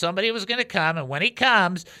somebody was going to come. And when he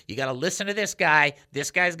comes, you got to listen to this guy. This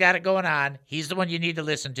guy's got it going on. He's the one you need to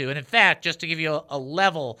listen to. And in fact, just to give you a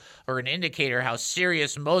level or an indicator how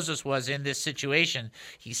serious Moses was in this situation,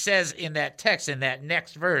 he says in that text, in that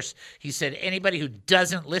next verse, he said, anybody who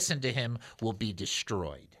doesn't listen to him will be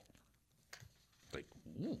destroyed.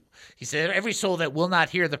 He said, every soul that will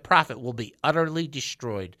not hear the prophet will be utterly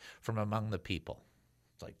destroyed from among the people.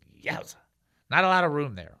 It's like, yowza. Not a lot of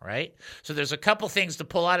room there, right? So there's a couple things to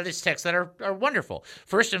pull out of this text that are wonderful.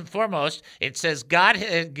 First and foremost, it says God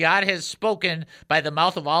has spoken by the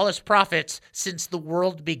mouth of all his prophets since the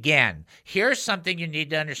world began. Here's something you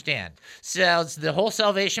need to understand. So the whole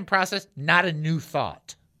salvation process, not a new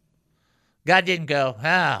thought. God didn't go,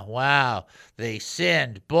 wow, they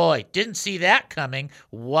sinned. Boy, didn't see that coming.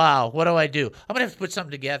 Wow, what do? I'm going to have to put something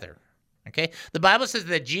together. Okay? The Bible says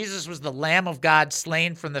that Jesus was the Lamb of God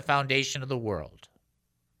slain from the foundation of the world.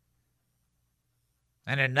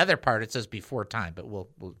 And in another part, it says before time, but we'll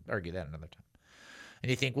argue that another time. And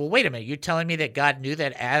you think, well, wait a minute. You're telling me that God knew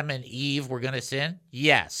that Adam and Eve were going to sin?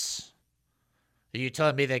 Yes. Are you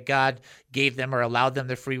telling me that God gave them or allowed them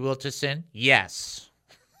the free will to sin? Yes.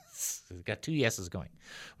 We've got two yeses going.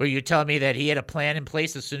 Were you telling me that he had a plan in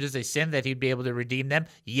place as soon as they sinned that he'd be able to redeem them?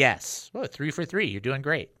 Yes. Well, 3 for 3. You're doing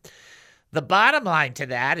great. The bottom line to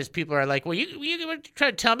that is people are like, well, you were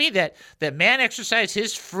trying to tell me that man exercised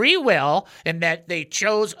his free will and that they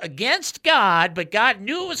chose against God, but God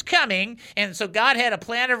knew it was coming, and so God had a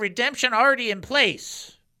plan of redemption already in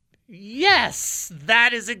place. Yes,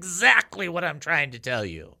 that is exactly what I'm trying to tell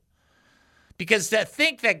you. Because to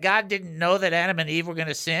think that God didn't know that Adam and Eve were going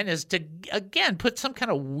to sin is to, again, put some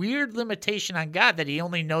kind of weird limitation on God that he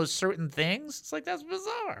only knows certain things. It's like, that's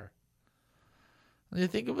bizarre. And you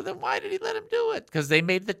think, well, then why did he let him do it? Because they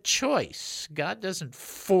made the choice. God doesn't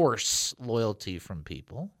force loyalty from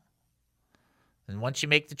people. And once you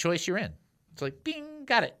make the choice, you're in. It's like, bing,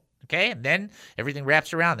 got it. Okay, and then everything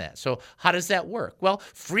wraps around that. So how does that work? Well,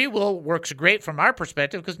 free will works great from our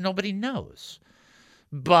perspective because nobody knows.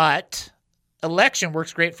 But election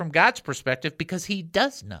works great from God's perspective because he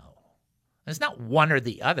does know. And it's not one or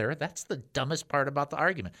the other. That's the dumbest part about the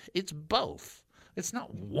argument. It's both. It's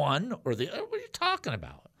not one or the other. What are you talking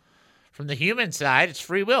about? From the human side, it's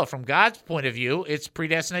free will. From God's point of view, it's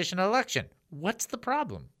predestination and election. What's the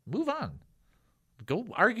problem? Move on. Go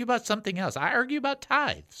argue about something else. I argue about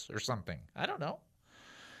tithes or something. I don't know.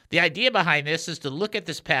 The idea behind this is to look at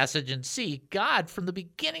this passage and see God from the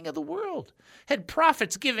beginning of the world had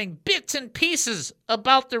prophets giving bits and pieces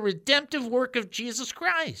about the redemptive work of Jesus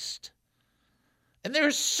Christ. And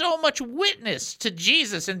there's so much witness to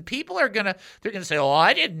Jesus, and people they're going to say, oh,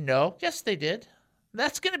 I didn't know. Yes, they did.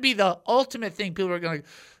 That's going to be the ultimate thing. People are going to,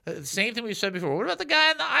 the same thing we said before. What about the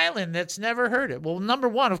guy on the island that's never heard it? Well, number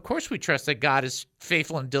one, of course we trust that God is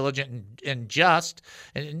faithful and diligent and just.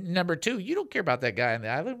 And number two, you don't care about that guy on the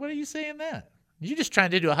island. What are you saying that? You're just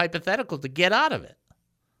trying to do a hypothetical to get out of it.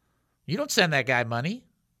 You don't send that guy money.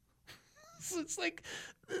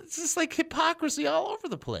 It's just like hypocrisy all over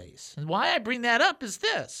the place. And why I bring that up is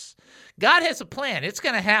this. God has a plan. It's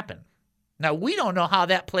going to happen. Now, we don't know how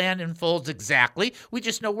that plan unfolds exactly. We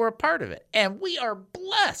just know we're a part of it. And we are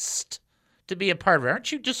blessed to be a part of it.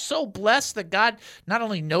 Aren't you just so blessed that God not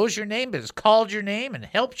only knows your name, but has called your name and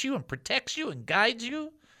helps you and protects you and guides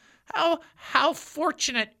you? How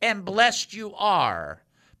fortunate and blessed you are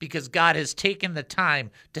because God has taken the time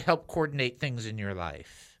to help coordinate things in your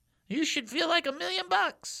life. You should feel like $1 million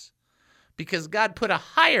because God put a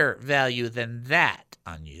higher value than that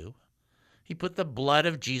on you. He put the blood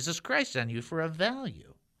of Jesus Christ on you for a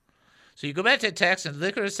value. So you go back to the text and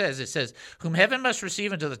look what it says. It says, whom heaven must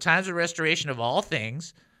receive until the times of restoration of all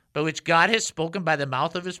things, by which God has spoken by the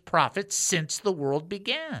mouth of his prophets since the world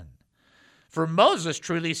began. For Moses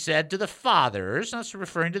truly said to the fathers, that's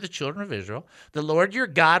referring to the children of Israel, the Lord your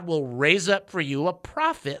God will raise up for you a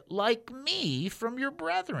prophet like me from your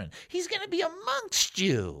brethren. He's going to be amongst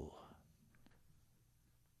you.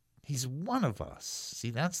 He's one of us.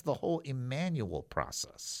 See, that's the whole Emmanuel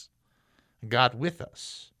process. God with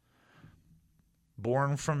us.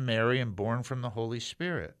 Born from Mary and born from the Holy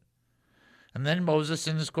Spirit. And then Moses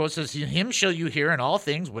in this quote says, him shall you hear in all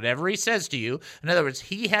things, whatever he says to you. In other words,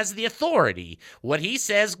 he has the authority. What he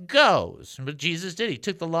says goes. And what Jesus did, he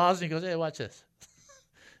took the laws and he goes, hey, watch this.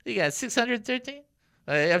 You got 613?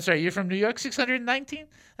 I'm sorry, you're from New York, 619?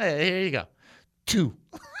 Here you go. 2.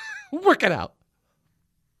 Work it out.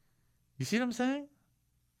 You see what I'm saying?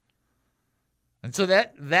 And so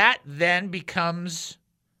that then becomes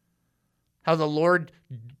how the Lord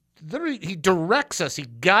literally, he directs us, he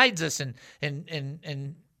guides us, and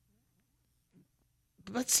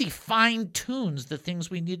let's see, fine-tunes the things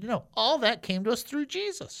we need to know. All that came to us through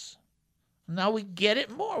Jesus. Now we get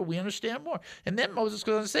it more. We understand more. And then Moses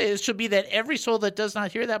goes on to say, it shall be that every soul that does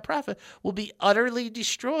not hear that prophet will be utterly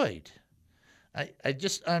destroyed.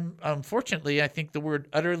 Unfortunately, I think the word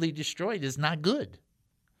utterly destroyed is not good.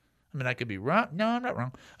 I mean, I could be wrong. No, I'm not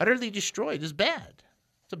wrong. Utterly destroyed is bad.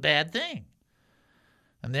 It's a bad thing.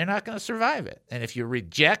 And they're not going to survive it. And if you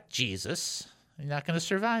reject Jesus, you're not going to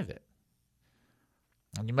survive it.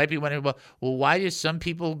 And you might be wondering, well, why do some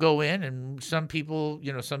people go in and some people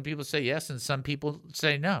say yes and some people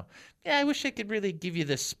say no? Yeah, I wish I could really give you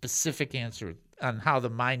the specific answer on how the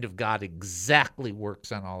mind of God exactly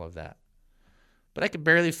works on all of that. But I could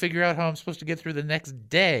barely figure out how I'm supposed to get through the next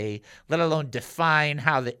day, let alone define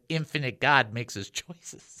how the infinite God makes his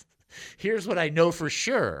choices. Here's what I know for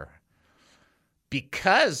sure.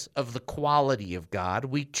 Because of the quality of God,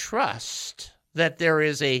 we trust that there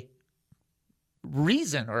is a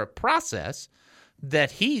reason or a process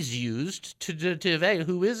that he's used to evaluate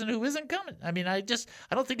who is and who isn't coming. I mean, I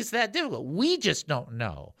don't think it's that difficult. We just don't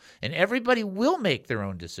know. And everybody will make their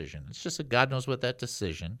own decision. It's just that God knows what that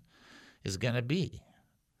decision is going to be.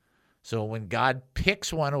 So when God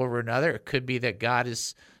picks one over another, it could be that God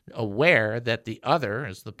is aware that the other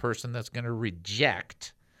is the person that's going to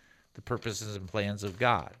reject the purposes and plans of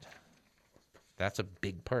God. That's a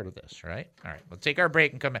big part of this, right? All right, we'll take our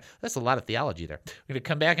break and come back. That's a lot of theology there. We're going to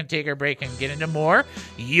come back and take our break and get into more.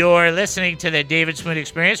 You're listening to the David Spoon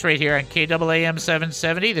Experience right here on KAAM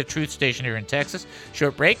 770, the truth station here in Texas.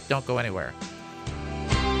 Short break. Don't go anywhere.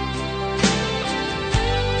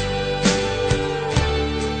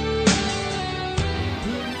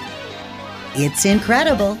 It's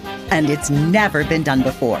incredible, and it's never been done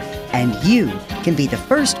before. And you can be the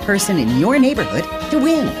first person in your neighborhood to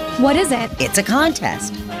win. What is it? It's a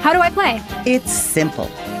contest. How do I play? It's simple,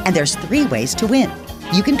 and there's 3 ways to win.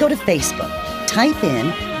 You can go to Facebook, type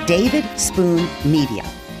in David Spoon Media,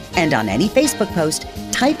 and on any Facebook post,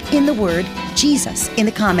 type in the word Jesus in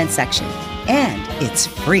the comment section, and it's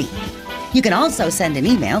free. You can also send an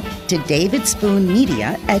email to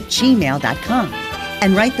davidspoonmedia@gmail.com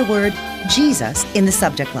and write the word Jesus in the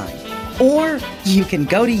subject line. Or you can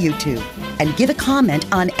go to YouTube and give a comment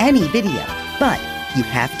on any video, but you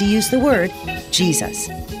have to use the word Jesus.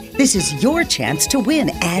 This is your chance to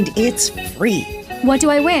win, and it's free. What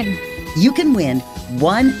do I win? You can win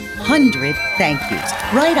 100 thank yous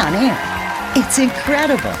right on air. It's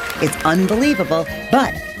incredible. It's unbelievable,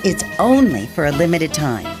 but it's only for a limited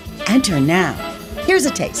time. Enter now. Here's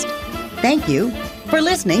a taste. Thank you for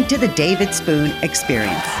listening to the David Spoon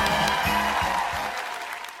Experience.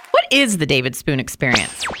 What is the David Spoon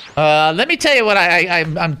Experience? Let me tell you what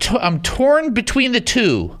I'm torn between the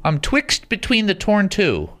two. I'm twixt between the torn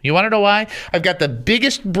two. You want to know why? I've got the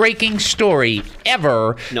biggest breaking story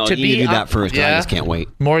ever. No, you need to do that first. Yeah? I just can't wait.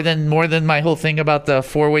 More than my whole thing about the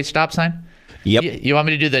 4-way stop sign. Yep. You want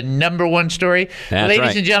me to do the number one story? That's Ladies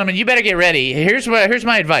right. and gentlemen, you better get ready. Here's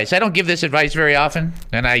my advice. I don't give this advice very often,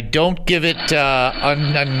 and I don't give it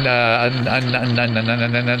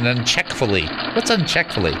uncheckfully. What's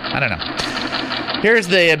uncheckfully? I don't know. Here's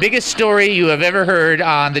the biggest story you have ever heard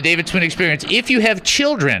on the David Spoon Experience. If you have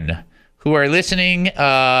children who are listening,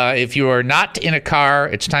 if you are not in a car,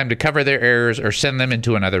 it's time to cover their ears or send them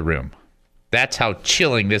into another room. That's how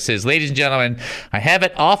chilling this is. Ladies and gentlemen, I have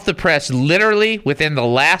it off the press literally within the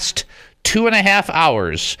last 2.5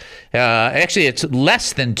 hours. Actually, it's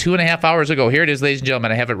less than 2.5 hours ago. Here it is, ladies and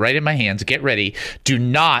gentlemen. I have it right in my hands. Get ready. Do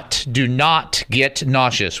not get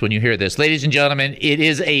nauseous when you hear this. Ladies and gentlemen, it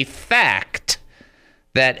is a fact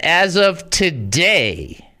that as of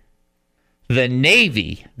today, the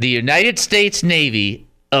Navy, the United States Navy,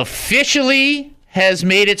 officially has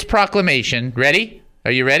made its proclamation. Ready? Are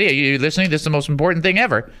you ready? Are you listening? This is the most important thing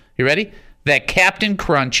ever. You ready? That Captain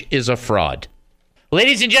Crunch is a fraud.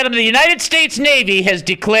 Ladies and gentlemen, the United States Navy has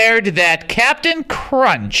declared that Captain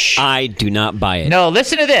Crunch... I do not buy it. No,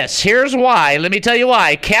 listen to this. Here's why. Let me tell you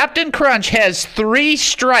why. Captain Crunch has 3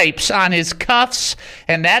 stripes on his cuffs,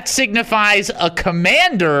 and that signifies a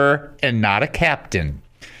commander and not a captain.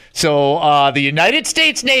 So the United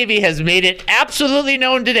States Navy has made it absolutely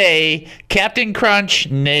known today, Captain Crunch,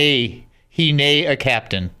 nay. He nay a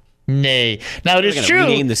captain. Nay. Now, it is true.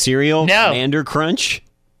 Rename the cereal Commander Crunch?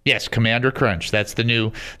 Yes, Commander Crunch. That's the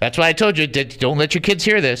new. That's why I told you, don't let your kids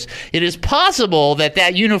hear this. It is possible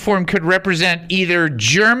that uniform could represent either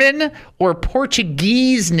German or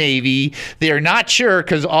Portuguese Navy. They are not sure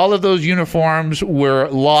because all of those uniforms were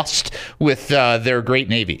lost with their great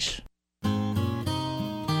navies.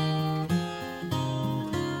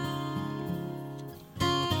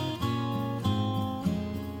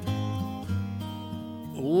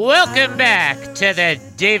 Welcome back to the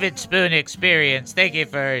David Spoon Experience. Thank you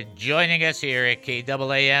for joining us here at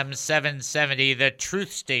KAAM 770, the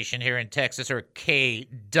Truth Station here in Texas, or KAAMen,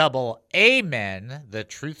 the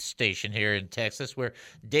Truth Station here in Texas, where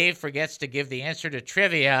Dave forgets to give the answer to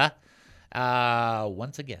trivia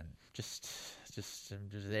once again. Just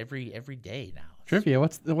every day now. Trivia?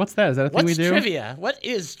 What's that? Is that a thing we do? What's trivia? What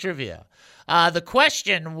is trivia? The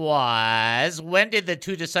question was, when did the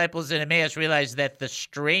two disciples in Emmaus realize that the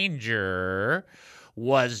stranger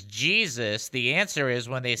was Jesus? The answer is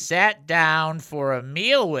when they sat down for a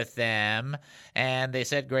meal with them and they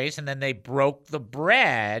said grace, and then they broke the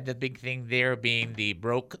bread. The big thing there being the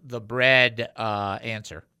broke the bread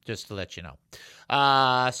answer, just to let you know.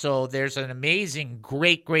 So there's an amazing,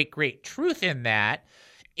 great truth in that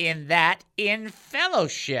in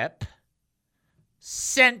fellowship,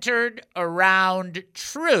 centered around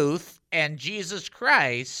truth and Jesus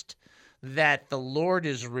Christ, that the Lord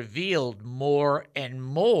is revealed more and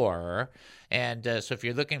more. And so if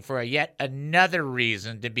you're looking for yet another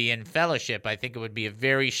reason to be in fellowship, I think it would be a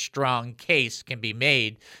very strong case can be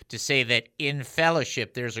made to say that in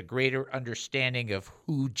fellowship there's a greater understanding of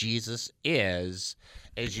who Jesus is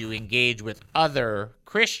as you engage with other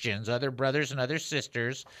Christians, other brothers and other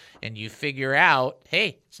sisters, and you figure out,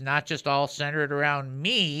 hey, it's not just all centered around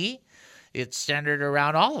me, it's centered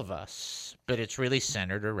around all of us, but it's really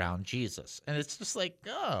centered around Jesus. And it's just like,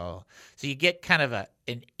 oh. So you get kind of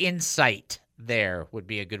an insight there would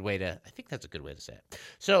be a good way to, I think that's a good way to say it.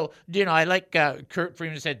 So, I like Kurt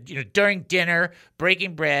Freeman said, during dinner,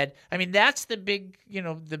 breaking bread. I mean, that's the big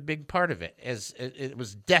part of it. It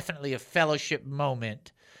was definitely a fellowship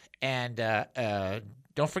moment. And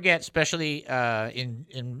don't forget, especially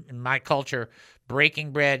in my culture,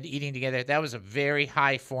 breaking bread, eating together, that was a very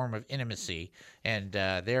high form of intimacy. And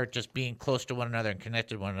they're just being close to one another and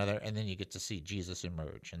connected to one another. And then you get to see Jesus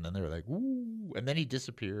emerge. And then they were like, ooh. And then he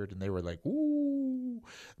disappeared. And they were like, ooh.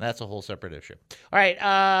 That's a whole separate issue. All right.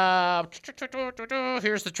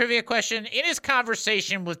 Here's the trivia question. In his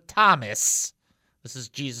conversation with Thomas, this is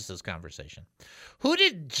Jesus' conversation, who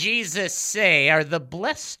did Jesus say are the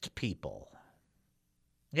blessed people?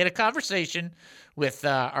 We had a conversation with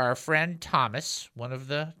our friend Thomas, one of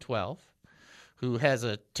the 12, who has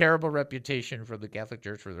a terrible reputation for the Catholic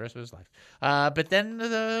Church for the rest of his life. But then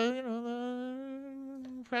the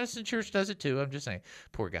Protestant Church does it too. I'm just saying,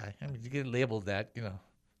 poor guy. I mean, you get labeled that,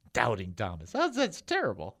 doubting Thomas. That's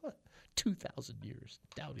terrible. 2,000 years,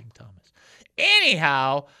 doubting Thomas.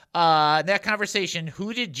 Anyhow, that conversation,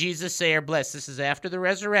 who did Jesus say are blessed? This is after the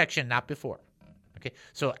resurrection, not before. Okay,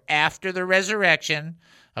 so after the resurrection,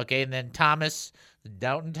 okay, and then Thomas,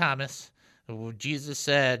 doubting Thomas, Jesus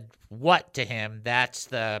said what to him? That's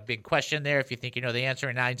the big question there. If you think you know the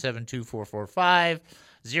answer,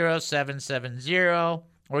 972-445-0770.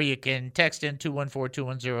 Or you can text in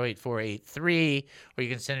 214-210-8483, or you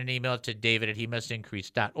can send an email to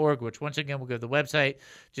david@hemustincrease.org, which once again will go to the website,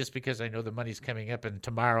 just because I know the money's coming up, and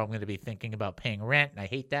tomorrow I'm going to be thinking about paying rent, and I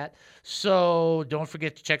hate that. So don't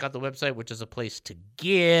forget to check out the website, which is a place to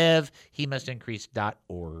give,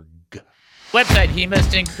 hemustincrease.org. Website,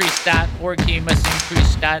 hemustincrease.org,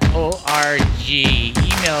 hemustincrease.org.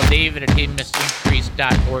 Email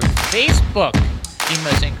david@hemustincrease.org. Facebook, He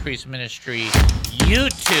Must Increase Ministry.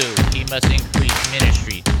 YouTube, He Must Increase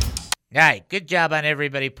Ministry. All right, good job on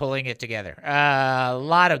everybody pulling it together. A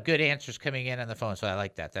lot of good answers coming in on the phone, so I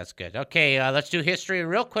like that. That's good. Okay, let's do history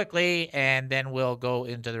real quickly, and then we'll go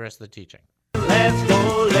into the rest of the teaching. Let's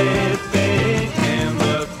go living in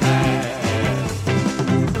the past.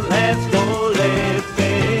 Let's go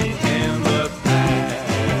living in the past.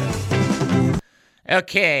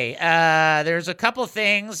 Okay, there's a couple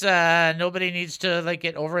things nobody needs to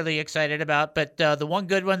get overly excited about, but the one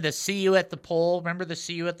good one, the see you at the pole. Remember the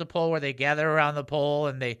see you at the pole where they gather around the pole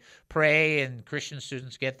and they pray and Christian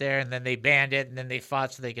students get there and then they banned it and then they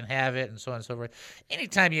fought so they can have it and so on and so forth.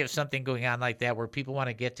 Anytime you have something going on like that where people want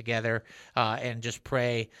to get together and just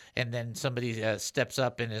pray and then somebody steps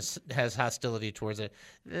up and has hostility towards it,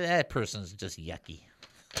 that person's just yucky.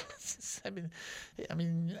 I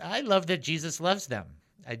mean, I love that Jesus loves them.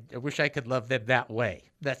 I wish I could love them that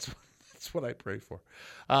way. That's what I pray for.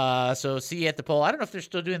 So see you at the poll. I don't know if they're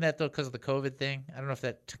still doing that, though, because of the COVID thing. I don't know if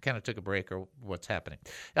that kind of took a break or what's happening.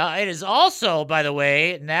 It is also, by the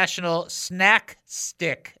way, National Snack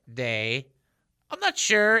Stick Day. I'm not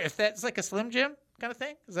sure if that's like a Slim Jim kind of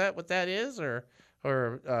thing. Is that what that is? Or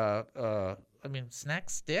snack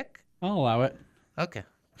stick? I'll allow it. Okay.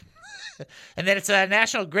 And then it's a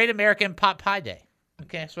National Great American Pot Pie Day.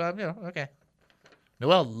 Okay, so okay.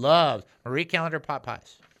 Noelle loves Marie Callender pot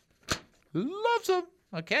pies. Loves them.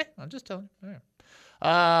 Okay, I'm just telling you. All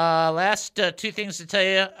right. Last two things to tell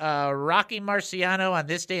you. Rocky Marciano on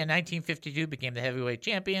this day in 1952 became the heavyweight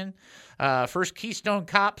champion. First Keystone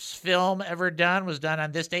Cops film ever done was done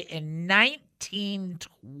on this day in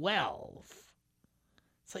 1912.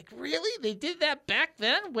 It's like, really? They did that back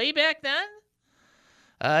then? Way back then?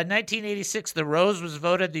 1986, the rose was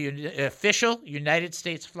voted the official United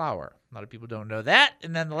States flower. A lot of people don't know that.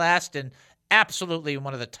 And then the last and absolutely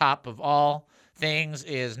one of the top of all things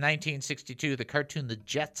is 1962, the cartoon The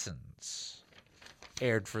Jetsons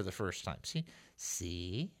aired for the first time.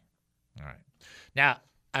 See? All right. Now,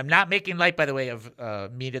 I'm not making light, by the way, of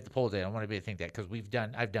Meet at the Poll Day. I don't want anybody to think that because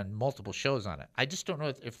I've done multiple shows on it. I just don't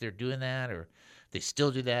know if they're doing that or they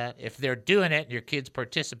still do that. If they're doing it and your kids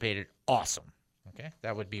participated, awesome. Okay,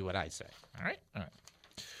 that would be what I say. All right. All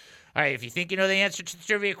right, if you think you know the answer to the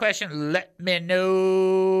trivia question, let me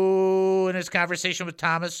know. In his conversation with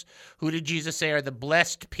Thomas, who did Jesus say are the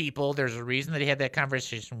blessed people? There's a reason that he had that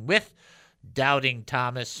conversation with doubting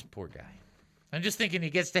Thomas. Poor guy. I'm just thinking he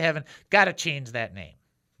gets to heaven, got to change that name,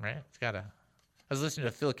 right? It's got to. I was listening to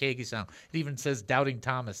a Phil Keaggy song. It even says doubting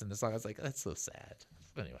Thomas in the song. I was like, that's so sad.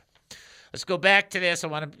 Anyway. Let's go back to this. I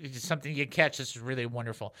want something you can catch. This is really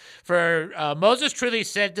wonderful. For Moses truly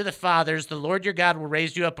said to the fathers, the Lord your God will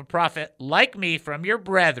raise you up a prophet like me from your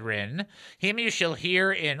brethren. Him you shall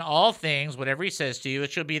hear in all things, whatever he says to you.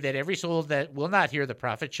 It shall be that every soul that will not hear the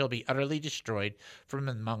prophet shall be utterly destroyed from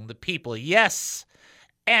among the people. Yes,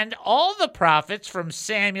 and all the prophets from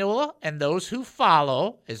Samuel and those who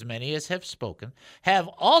follow, as many as have spoken, have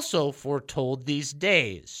also foretold these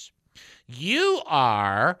days. You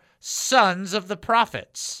are sons of the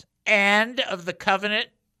prophets and of the covenant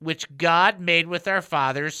which God made with our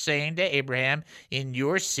fathers, saying to Abraham, in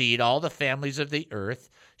your seed all the families of the earth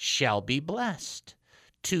shall be blessed.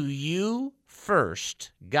 To you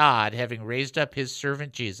first, God, having raised up his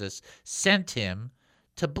servant Jesus, sent him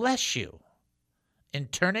to bless you in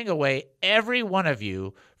turning away every one of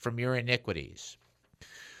you from your iniquities.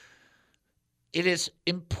 It is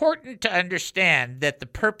important to understand that the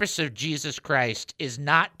purpose of Jesus Christ is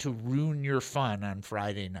not to ruin your fun on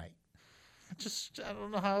Friday night. I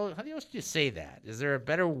don't know how else do you say that? Is there a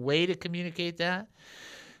better way to communicate that?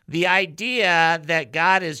 The idea that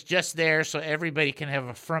God is just there so everybody can have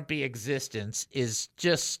a frumpy existence is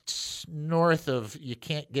just north of you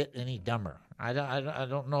can't get any dumber. I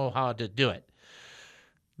don't know how to do it.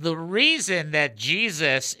 The reason that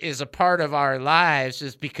Jesus is a part of our lives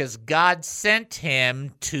is because God sent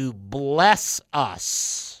him to bless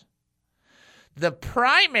us. The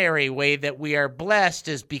primary way that we are blessed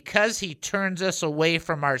is because he turns us away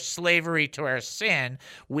from our slavery to our sin.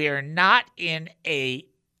 We are not in a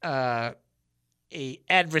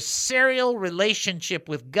adversarial relationship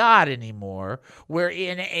with God anymore. We're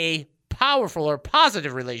in a powerful or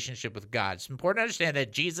positive relationship with God. It's important to understand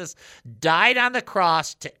that Jesus died on the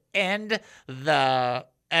cross to end the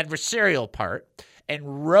adversarial part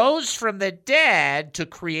and rose from the dead to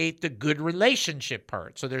create the good relationship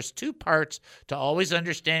part. So there's two parts to always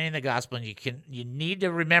understanding the gospel, and you need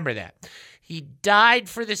to remember that. He died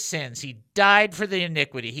for the sins. He died for the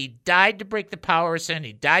iniquity. He died to break the power of sin.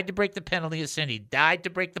 He died to break the penalty of sin. He died to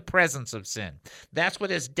break the presence of sin. That's what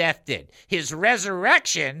his death did. His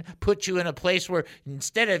resurrection put you in a place where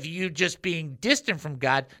instead of you just being distant from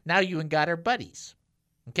God, now you and God are buddies.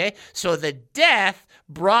 Okay? So the death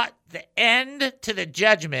brought the end to the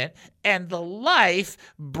judgment, and the life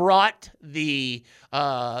brought the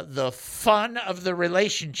fun of the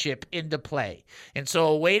relationship into play. And so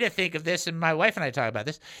a way to think of this, and my wife and I talk about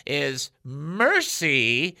this, is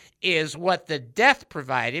mercy is what the death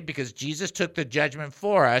provided because Jesus took the judgment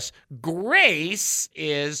for us. Grace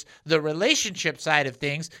is the relationship side of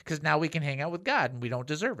things because now we can hang out with God and we don't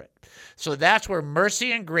deserve it. So that's where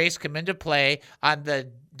mercy and grace come into play on the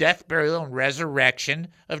death, burial, and resurrection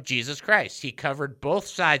of Jesus Christ. He covered both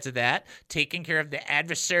sides of that, taking care of the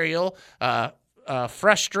adversarial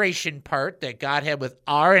frustration part that God had with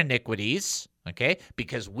our iniquities, okay,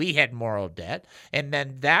 because we had moral debt, and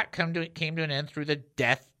then that came to an end through the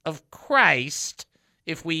death of Christ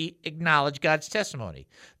if we acknowledge God's testimony.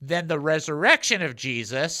 Then the resurrection of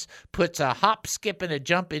Jesus puts a hop, skip, and a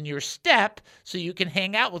jump in your step so you can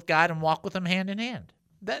hang out with God and walk with him hand in hand.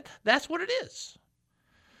 That's what it is.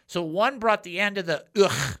 So one brought the end of the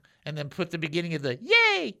ugh and then put the beginning of the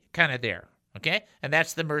yay kind of there. Okay? And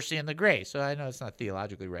that's the mercy and the grace. So I know it's not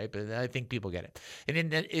theologically right, but I think people get it.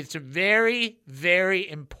 And it's very, very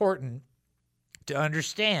important to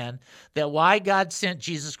understand that why God sent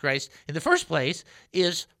Jesus Christ in the first place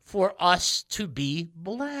is for us to be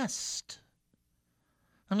blessed.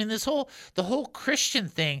 I mean, the whole Christian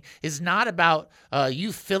thing is not about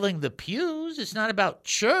you filling the pews. It's not about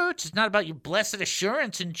church. It's not about your blessed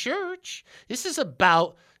assurance in church. This is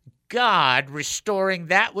about God restoring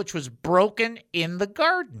that which was broken in the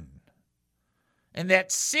garden. And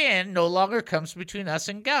that sin no longer comes between us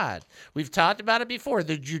and God. We've talked about it before.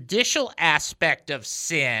 The judicial aspect of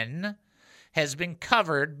sin has been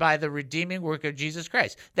covered by the redeeming work of Jesus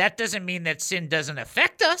Christ. That doesn't mean that sin doesn't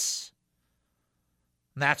affect us.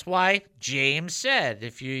 And that's why James said,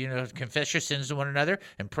 if you confess your sins to one another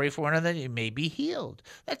and pray for one another, you may be healed.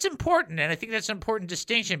 That's important, and I think that's an important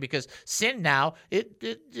distinction because sin now, it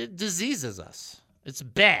diseases us. It's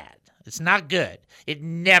bad. It's not good. It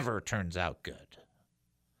never turns out good.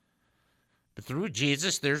 But through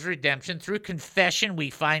Jesus, there's redemption. Through confession, we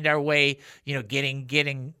find our way, getting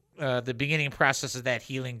the beginning process of that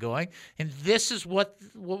healing going. And this is what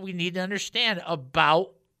we need to understand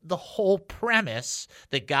about the whole premise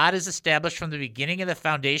that God has established from the beginning of the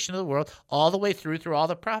foundation of the world all the way through all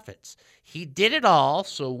the prophets. He did it all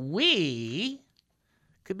so we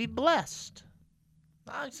could be blessed.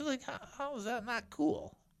 Actually, how is that not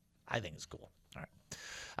cool? I think it's cool. All right.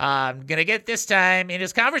 I'm going to get this time in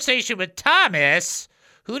his conversation with Thomas.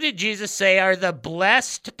 Who did Jesus say are the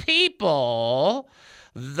blessed people?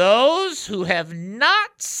 Those who have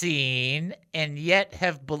not seen and yet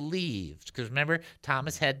have believed. Because remember,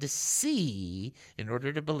 Thomas had to see in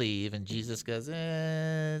order to believe. And Jesus goes,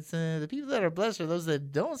 the people that are blessed are those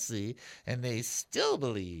that don't see and they still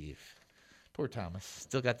believe. Poor Thomas.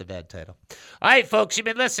 Still got the bad title. All right, folks, you've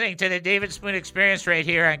been listening to the David Spoon Experience right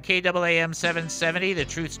here on KAAM 770, the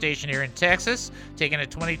truth station here in Texas. Taking a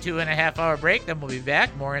 22-and-a-half-hour break. Then we'll be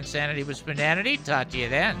back. More Insanity with Spoonanity. Talk to you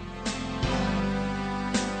then.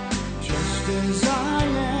 Just as I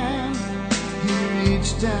am, he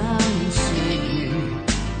reached down and saved me.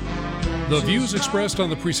 The views expressed on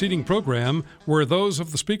the preceding program were those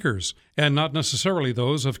of the speakers and not necessarily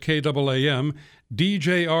those of KAAM,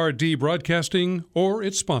 DJRD Broadcasting, or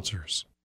its sponsors.